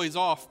turning the noise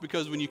off,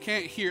 because when you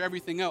can't hear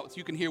everything else,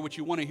 you can hear what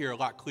you want to hear a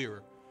lot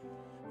clearer.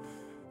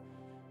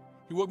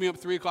 He woke me up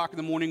at 3 o'clock in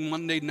the morning,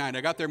 Monday night.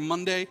 I got there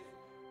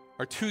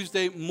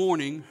Tuesday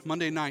morning,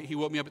 Monday night, he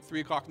woke me up at 3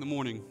 o'clock in the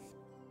morning.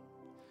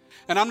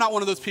 And I'm not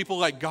one of those people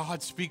like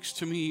God speaks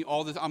to me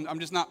all the time. I'm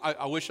just not,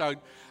 I wish I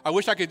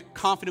could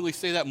confidently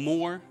say that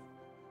more,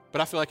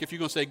 but I feel like if you're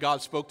going to say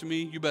God spoke to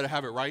me, you better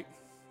have it right.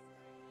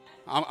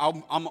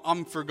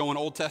 I'm for going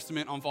Old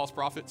Testament on false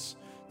prophets.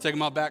 Take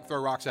them out back,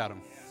 throw rocks at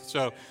them.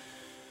 So,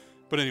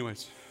 but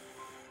anyways,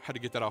 had to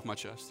get that off my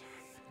chest.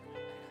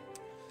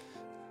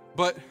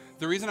 But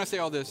the reason I say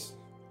all this,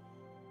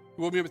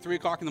 he woke me up at 3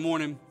 o'clock in the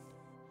morning.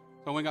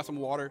 So I went and got some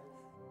water.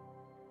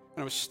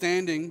 And I was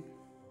standing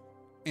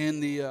in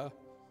the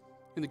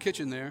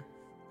kitchen there,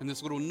 in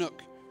this little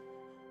nook.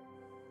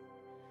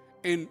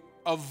 And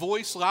a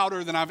voice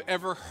louder than I've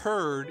ever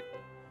heard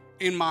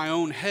in my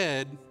own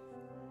head.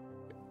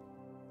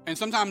 And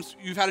sometimes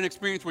you've had an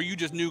experience where you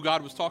just knew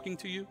God was talking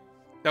to you.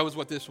 That was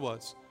what this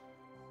was.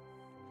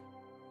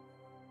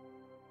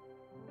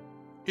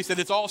 He said,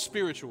 it's all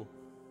spiritual.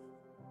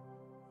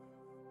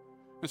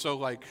 And so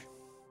I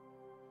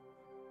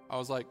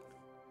was like,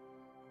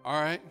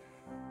 all right,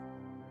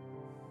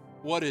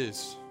 what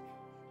is?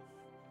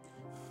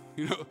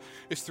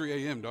 It's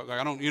 3 a.m., dog.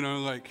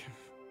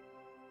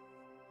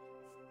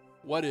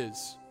 What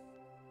is?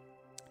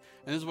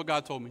 And this is what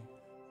God told me.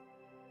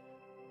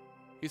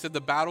 He said,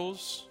 the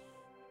battles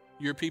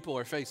your people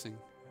are facing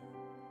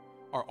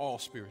are all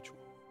spiritual.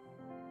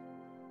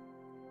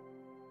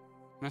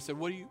 And I said,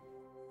 what do you?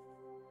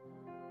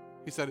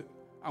 He said,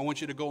 I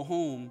want you to go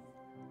home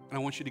and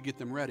I want you to get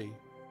them ready.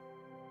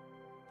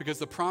 Because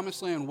the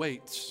promised land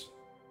waits,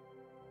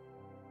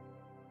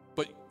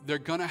 but they're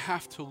going to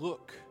have to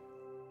look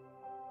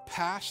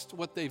past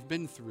what they've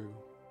been through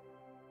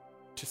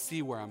to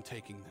see where I'm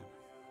taking them.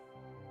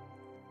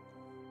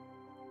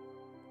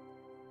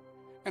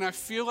 And I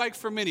feel like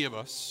for many of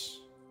us,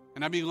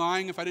 and I'd be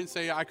lying if I didn't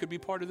say I could be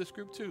part of this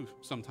group too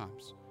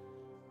sometimes,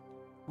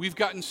 we've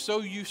gotten so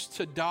used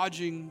to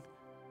dodging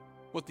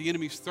what the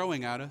enemy's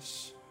throwing at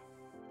us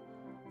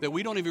that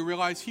we don't even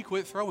realize he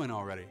quit throwing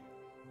already.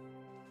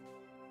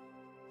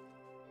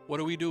 What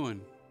are we doing?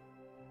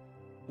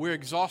 We're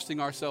exhausting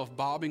ourselves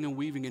bobbing and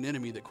weaving an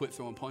enemy that quit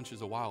throwing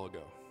punches a while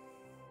ago.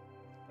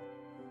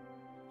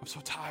 I'm so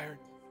tired.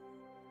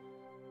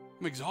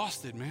 I'm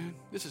exhausted, man.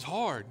 This is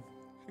hard.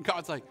 And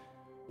God's like,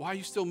 why are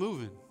you still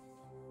moving?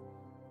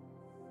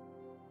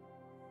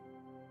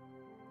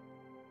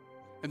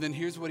 And then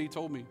here's what he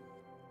told me.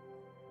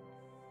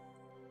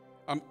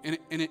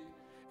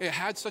 It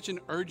had such an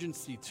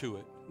urgency to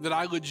it that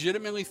I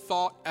legitimately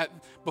thought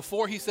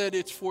before he said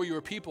it's for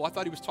your people, I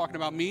thought he was talking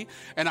about me,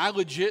 and I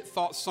legit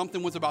thought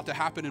something was about to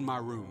happen in my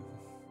room.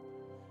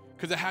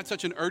 Because it had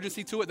such an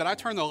urgency to it that I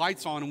turned the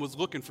lights on and was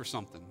looking for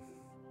something.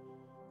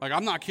 Like,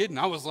 I'm not kidding.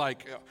 I was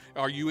like,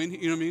 are you in,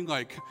 you know what I mean?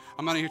 Like,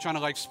 I'm not in here trying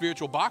to like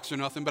spiritual box or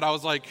nothing, but I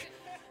was like,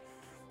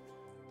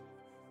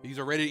 these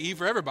are ready to eat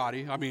for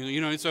everybody. I mean,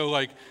 you know, and so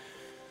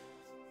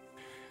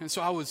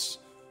I was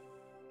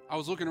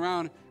looking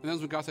around, and that's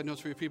when God said, no,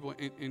 it's for your people,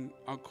 and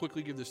I'll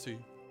quickly give this to you.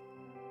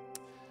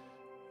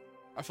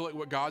 I feel like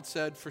what God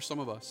said for some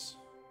of us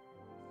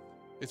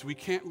is we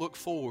can't look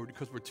forward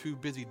because we're too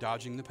busy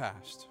dodging the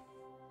past.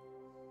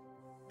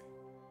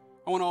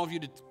 I want all of you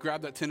to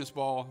grab that tennis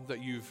ball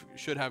that you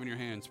should have in your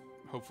hands,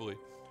 hopefully,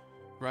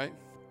 right?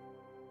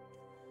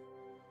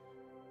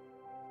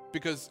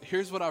 Because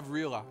here's what I've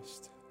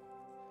realized.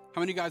 How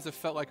many of you guys have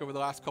felt like over the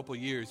last couple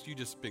of years, you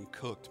just been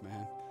cooked,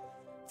 man?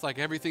 It's like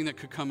everything that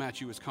could come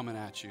at you is coming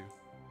at you.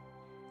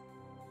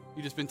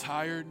 You just been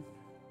tired.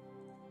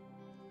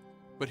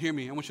 But hear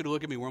me, I want you to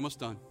look at me. We're almost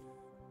done.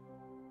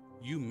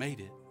 You made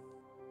it.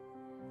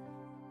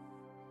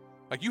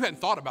 Like, you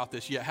hadn't thought about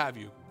this yet, have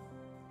you?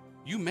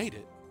 You made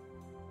it.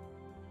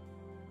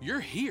 You're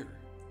here.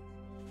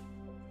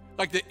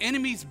 Like the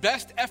enemy's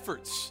best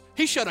efforts,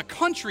 he shut a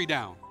country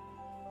down.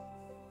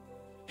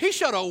 He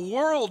shut a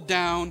world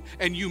down,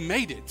 and you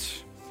made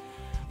it.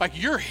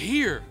 Like, you're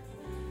here.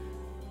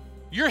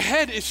 Your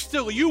head is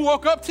still, you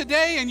woke up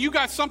today and you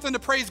got something to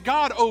praise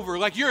God over.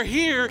 Like, you're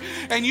here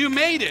and you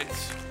made it.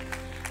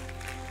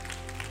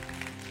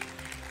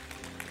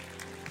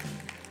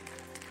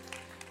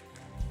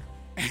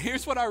 And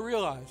here's what I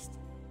realized.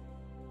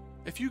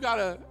 If you've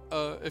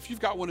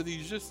got one of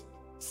these, just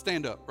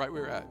stand up right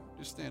where you're at.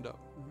 Just stand up.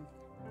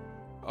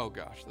 Oh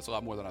gosh, that's a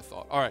lot more than I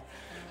thought. All right.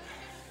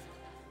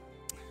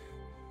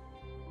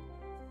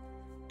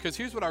 Because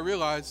here's what I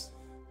realized.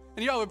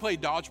 And y'all ever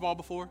played dodgeball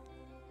before?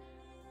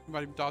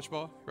 Anybody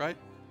dodgeball, right?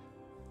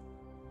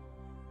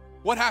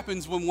 What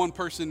happens when one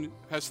person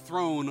has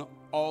thrown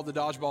all the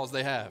dodgeballs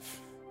they have?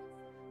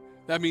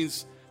 That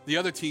means the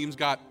other team's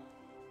got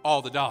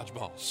all the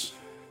dodgeballs.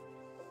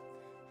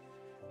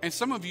 And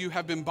some of you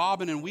have been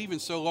bobbing and weaving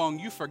so long,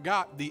 you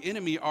forgot the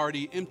enemy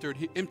already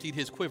emptied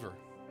his quiver.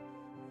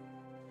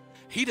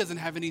 He doesn't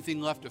have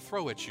anything left to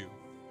throw at you.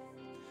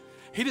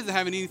 He doesn't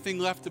have anything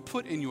left to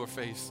put in your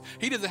face.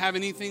 He doesn't have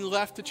anything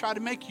left to try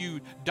to make you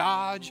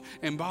dodge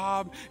and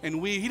bob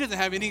and weave. He doesn't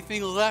have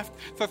anything left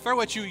to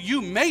throw at you.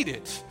 You made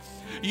it.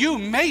 You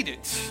made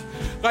it.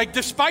 Like,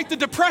 despite the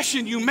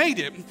depression, you made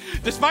it.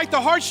 Despite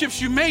the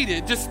hardships, you made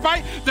it.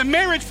 Despite the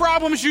marriage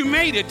problems, you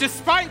made it.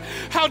 Despite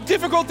how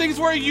difficult things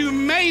were, you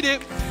made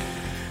it.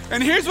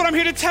 And here's what I'm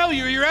here to tell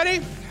you. Are you ready?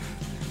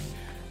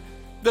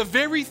 The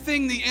very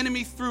thing the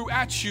enemy threw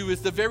at you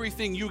is the very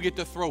thing you get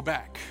to throw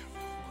back.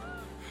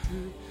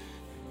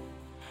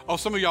 Oh,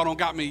 some of y'all don't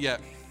got me yet.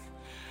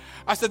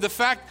 I said the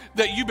fact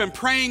that you've been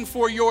praying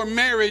for your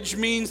marriage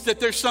means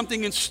that there's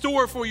something in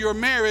store for your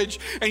marriage,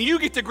 and you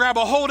get to grab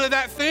a hold of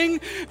that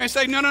thing and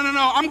say, no,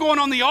 I'm going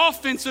on the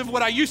offensive,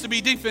 what I used to be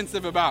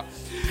defensive about.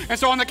 And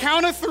so on the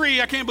count of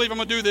 3, I can't believe I'm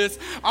going to do this.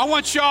 I'm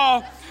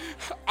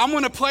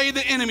going to play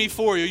the enemy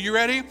for you. You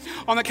ready?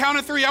 On the count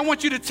of 3, I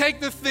want you to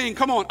take the thing.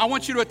 Come on. I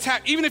want you to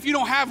attach. Even if you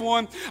don't have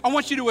one, I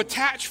want you to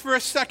attach for a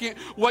second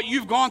what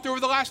you've gone through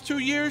over the last 2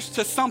 years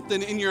to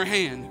something in your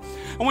hand.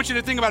 I want you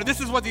to think about it. This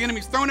is what the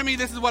enemy's thrown at me.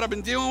 This is what I've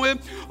been dealing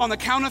with. On the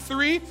count of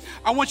 3,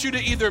 I want you to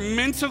either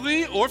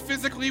mentally or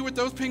physically with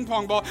those ping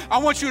pong balls, I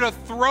want you to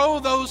throw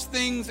those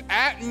things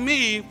at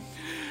me.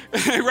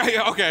 Right?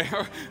 Okay.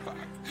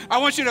 I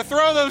want you to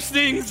throw those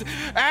things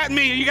at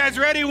me. Are you guys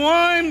ready?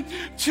 1,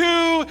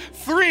 2,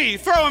 3.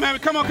 Throw them at me.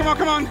 Come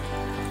on.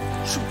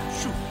 Shoot.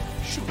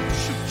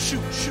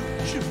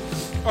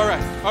 All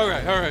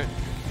right.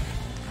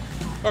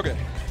 Okay.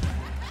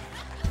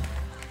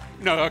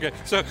 No, okay.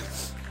 So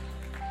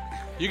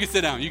you can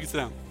sit down.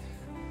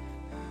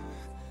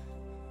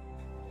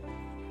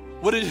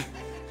 What did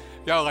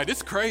y'all like? This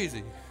is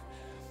crazy.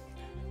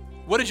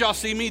 What did y'all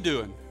see me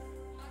doing?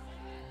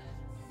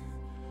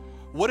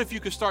 What if you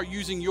could start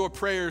using your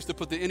prayers to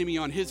put the enemy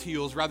on his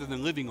heels rather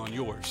than living on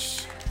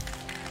yours?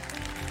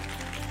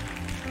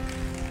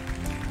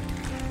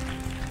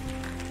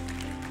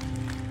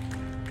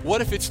 What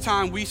if it's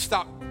time we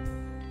stop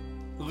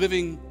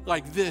living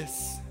like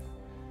this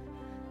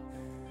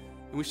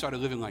and we started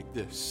living like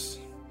this?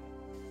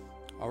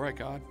 All right,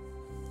 God.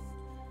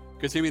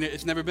 Because I mean,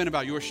 it's never been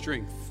about your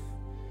strength.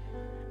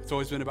 It's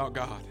always been about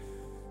God.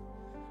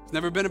 It's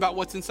never been about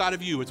what's inside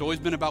of you. It's always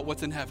been about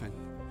what's in heaven.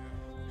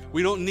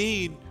 We don't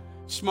need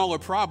smaller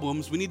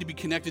problems. We need to be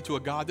connected to a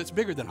God that's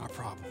bigger than our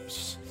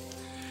problems.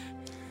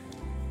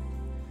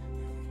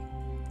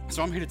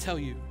 So I'm here to tell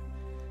you,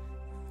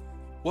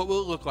 what will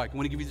it look like? I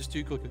want to give you this to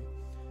you quickly.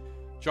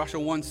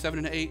 Joshua 1, 7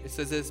 and 8, it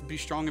says this: be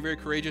strong and very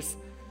courageous.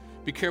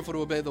 Be careful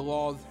to obey the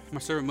law my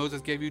servant Moses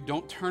gave you.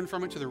 Don't turn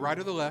from it to the right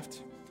or the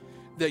left,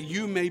 that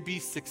you may be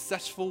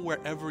successful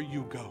wherever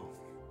you go.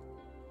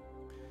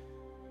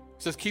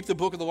 It says, keep the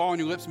book of the law on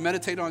your lips,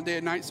 meditate on it day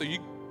and night so you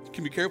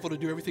can be careful to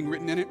do everything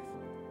written in it.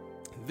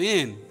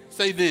 Then,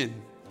 say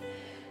then,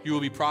 you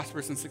will be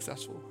prosperous and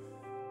successful.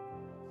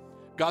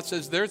 God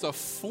says there's a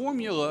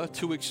formula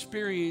to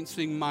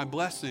experiencing my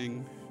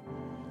blessing,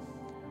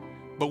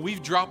 but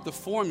we've dropped the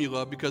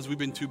formula because we've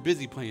been too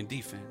busy playing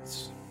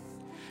defense.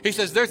 He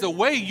says there's a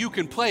way you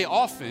can play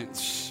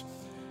offense,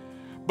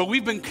 but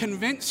we've been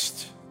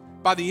convinced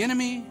by the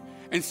enemy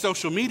and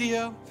social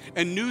media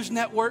and news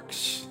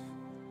networks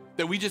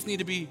that we just need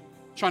to be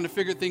trying to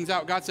figure things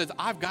out. God says,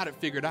 I've got it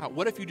figured out.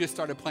 What if you just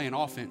started playing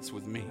offense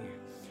with me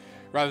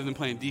rather than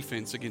playing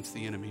defense against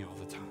the enemy all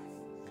the time?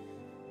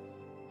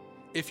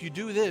 If you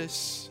do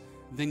this,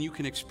 then you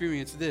can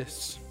experience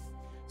this.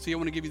 See, I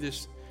want to give you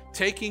this.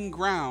 Taking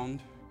ground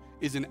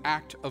is an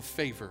act of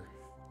favor.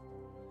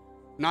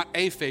 Not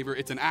a favor,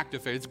 it's an act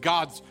of favor. It's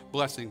God's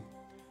blessing.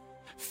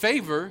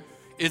 Favor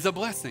is a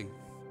blessing.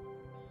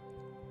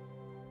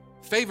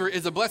 Favor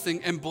is a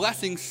blessing, and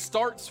blessing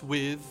starts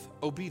with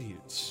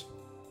obedience.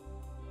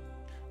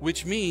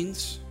 Which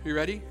means, you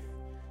ready?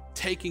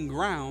 Taking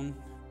ground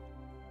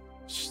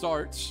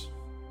starts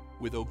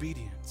with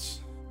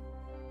obedience.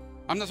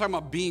 I'm not talking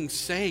about being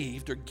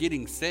saved or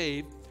getting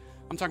saved.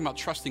 I'm talking about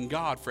trusting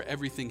God for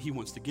everything He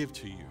wants to give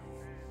to you.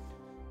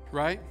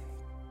 Right?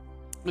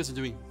 Listen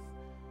to me.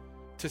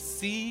 To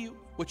see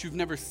what you've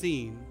never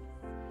seen,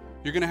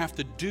 you're going to have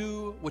to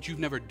do what you've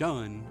never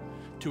done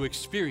to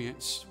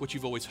experience what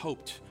you've always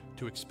hoped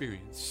to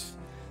experience.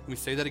 Let me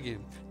say that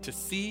again. To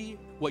see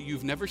what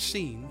you've never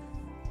seen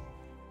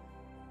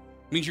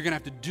means you're going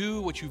to have to do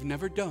what you've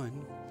never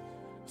done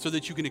so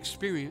that you can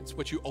experience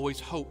what you always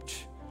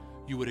hoped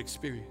you would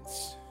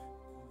experience.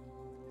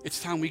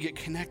 It's time we get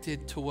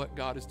connected to what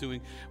God is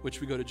doing,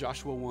 which we go to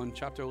Joshua 1,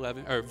 chapter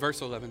 11, or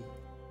verse 11.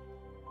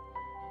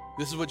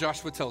 This is what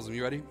Joshua tells them.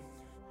 You ready?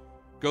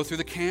 Go through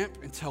the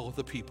camp and tell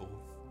the people,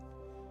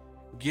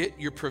 get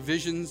your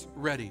provisions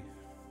ready.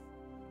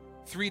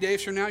 3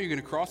 days from now, you're going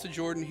to cross the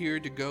Jordan here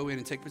to go in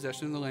and take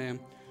possession of the land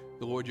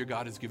the Lord your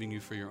God is giving you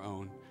for your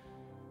own.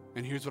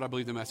 And here's what I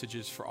believe the message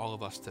is for all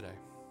of us today.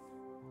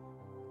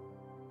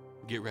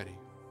 Get ready.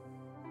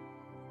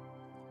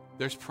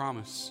 There's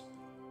promise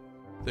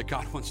that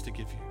God wants to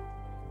give you.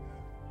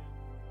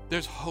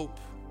 There's hope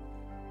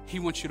He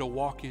wants you to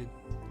walk in.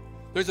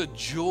 There's a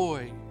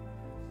joy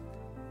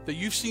that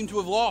you seem to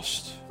have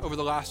lost over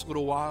the last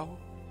little while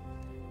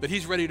that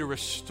He's ready to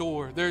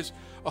restore. There's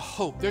a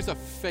hope. There's a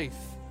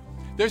faith.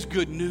 There's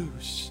good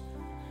news.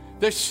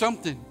 There's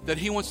something that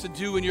He wants to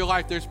do in your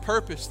life. There's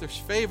purpose. There's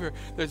favor.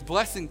 There's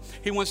blessing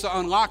He wants to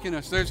unlock in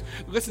us.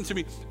 Listen to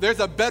me, there's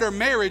a better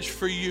marriage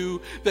for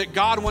you that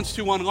God wants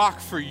to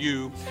unlock for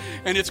you.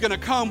 And it's going to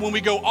come when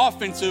we go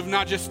offensive,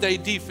 not just stay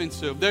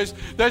defensive.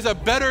 There's a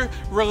better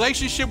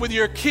relationship with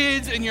your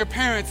kids and your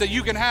parents that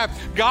you can have.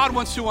 God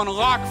wants to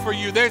unlock for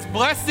you. There's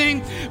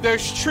blessing.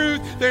 There's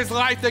truth. There's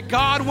life that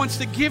God wants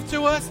to give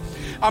to us.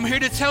 I'm here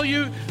to tell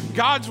you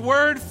God's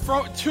word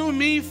to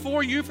me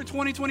for you for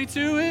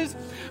 2022 is,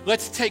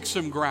 let's take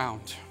some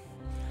ground.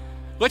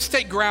 Let's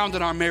take ground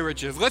in our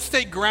marriages. Let's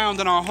take ground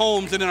in our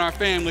homes and in our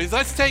families.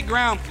 Let's take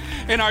ground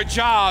in our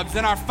jobs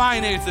and our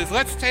finances.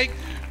 Let's take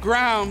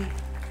ground.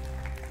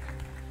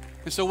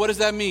 And so what does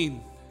that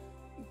mean?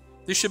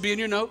 This should be in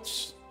your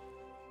notes.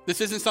 This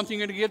isn't something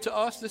you're going to give to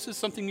us. This is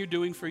something you're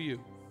doing for you.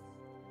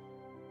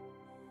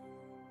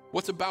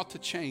 What's about to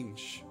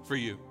change for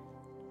you?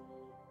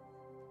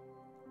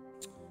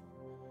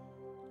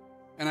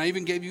 And I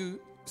even gave you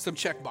some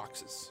check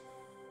boxes.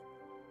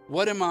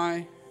 What am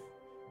I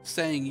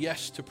saying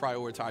yes to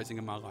prioritizing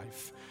in my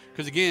life?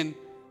 Because again,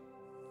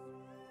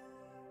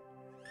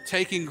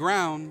 taking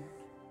ground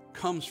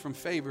comes from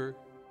favor.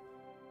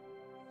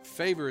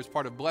 Favor is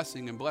part of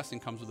blessing, and blessing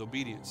comes with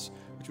obedience,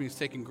 which means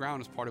taking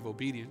ground is part of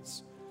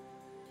obedience.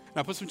 And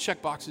I put some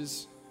check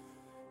boxes,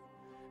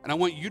 and I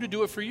want you to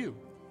do it for you.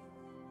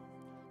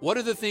 What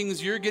are the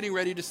things you're getting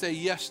ready to say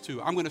yes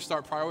to? I'm going to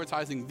start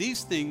prioritizing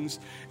these things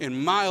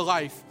in my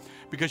life,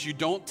 because you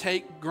don't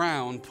take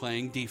ground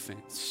playing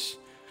defense.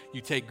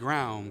 You take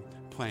ground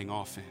playing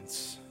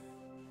offense.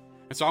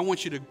 And so I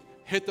want you to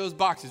hit those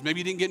boxes.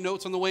 Maybe you didn't get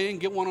notes on the way in,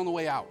 get one on the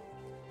way out.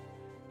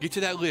 Get to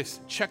that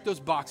list. Check those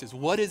boxes.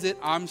 What is it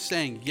I'm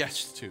saying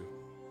yes to?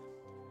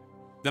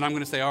 Then I'm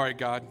going to say, all right,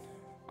 God,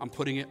 I'm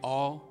putting it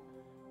all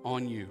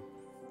on you.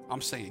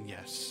 I'm saying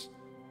yes.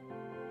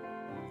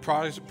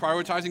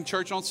 Prioritizing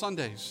church on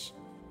Sundays.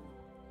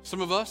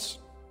 Some of us,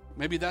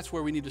 maybe that's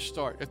where we need to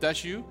start. If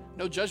that's you,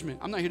 no judgment.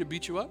 I'm not here to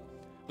beat you up.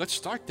 Let's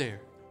start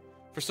there.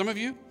 For some of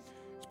you,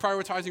 it's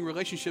prioritizing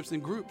relationships in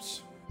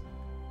groups.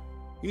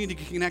 You need to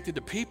get connected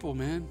to people,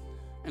 man,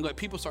 and let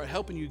people start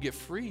helping you get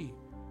free.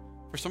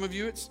 For some of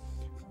you, it's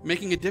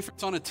making a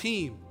difference on a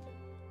team.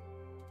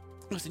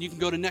 Listen, you can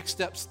go to Next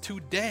Steps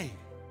today,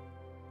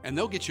 and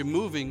they'll get you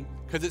moving,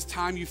 because it's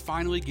time you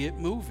finally get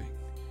moving.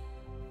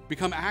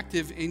 Become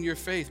active in your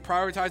faith.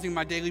 Prioritizing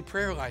my daily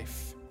prayer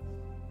life.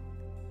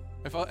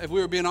 If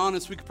we were being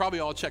honest, we could probably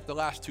all check the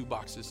last two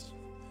boxes.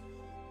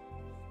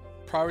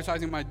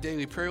 Prioritizing my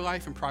daily prayer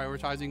life and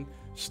prioritizing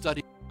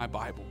studying my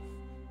Bible.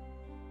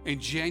 In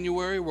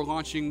January, we're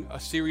launching a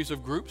series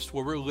of groups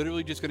where we're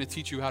literally just going to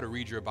teach you how to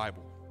read your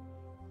Bible.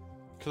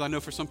 Because I know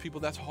for some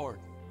people that's hard,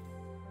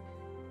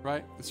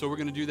 right? And so we're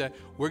going to do that.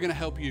 We're going to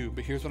help you,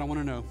 but here's what I want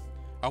to know.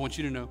 I want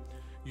you to know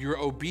your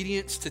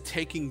obedience to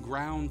taking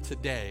ground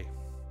today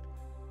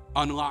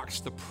unlocks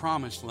the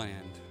promised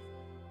land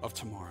of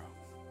tomorrow.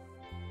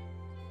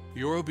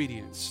 Your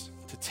obedience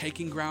to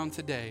taking ground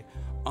today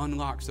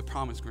unlocks the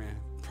promised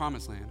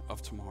land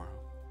of tomorrow.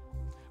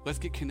 Let's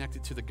get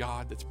connected to the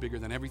God that's bigger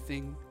than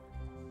everything.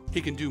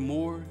 He can do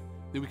more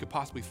than we could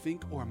possibly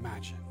think or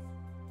imagine.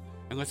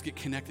 And let's get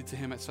connected to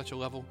him at such a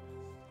level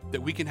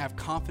that we can have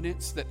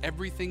confidence that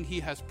everything he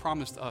has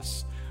promised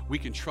us, we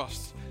can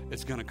trust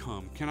it's going to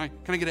come. Can I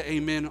get an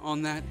amen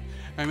on that?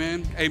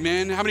 Amen.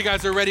 Amen. How many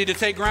guys are ready to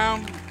take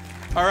ground?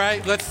 All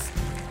right, let's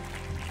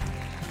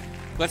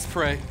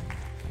pray.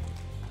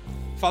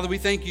 Father, we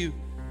thank you.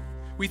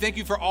 We thank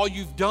you for all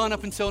you've done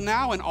up until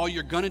now and all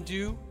you're going to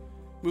do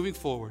moving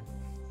forward.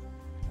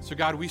 So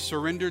God, we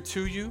surrender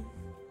to you.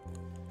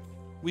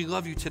 We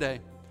love you today.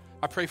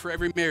 I pray for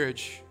every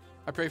marriage.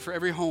 I pray for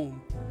every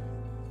home.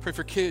 I pray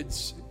for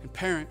kids and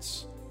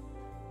parents,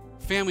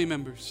 family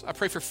members. I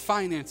pray for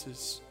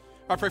finances.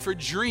 I pray for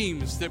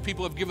dreams that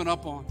people have given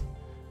up on.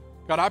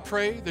 God, I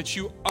pray that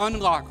you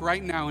unlock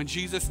right now in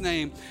Jesus'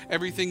 name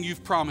everything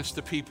you've promised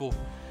to people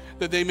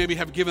that they maybe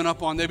have given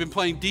up on. They've been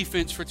playing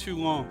defense for too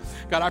long.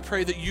 God, I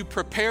pray that you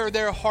prepare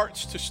their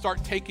hearts to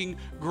start taking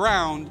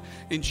ground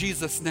in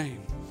Jesus'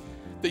 name.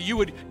 That you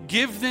would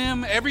give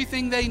them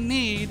everything they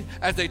need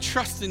as they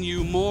trust in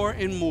you more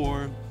and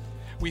more.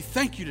 We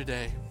thank you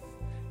today,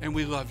 and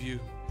we love you.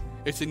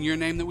 It's in your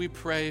name that we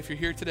pray. If you're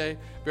here today,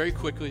 very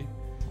quickly,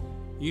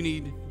 you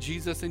need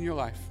Jesus in your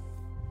life.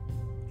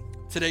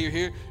 Today you're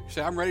here, you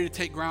say, I'm ready to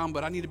take ground,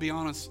 but I need to be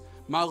honest.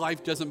 My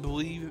life doesn't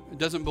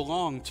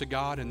belong to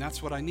God, and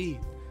that's what I need.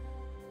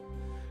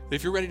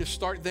 If you're ready to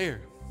start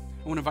there,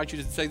 I want to invite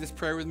you to say this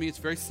prayer with me. It's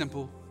very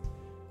simple.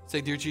 Say,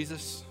 Dear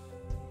Jesus,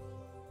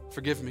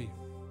 forgive me.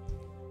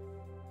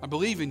 I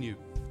believe in you.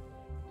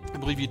 I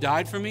believe you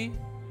died for me.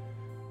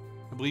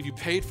 I believe you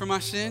paid for my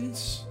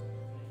sins.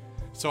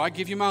 So I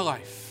give you my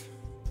life.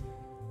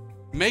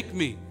 Make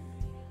me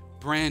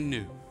brand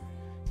new.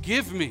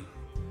 Give me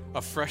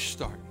a fresh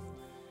start.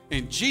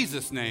 In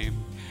Jesus'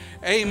 name,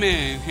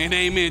 amen and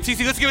amen.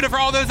 TC, let's give it up for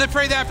all those that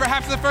prayed that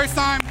perhaps for the first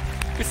time.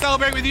 We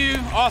celebrate with you.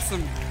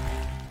 Awesome.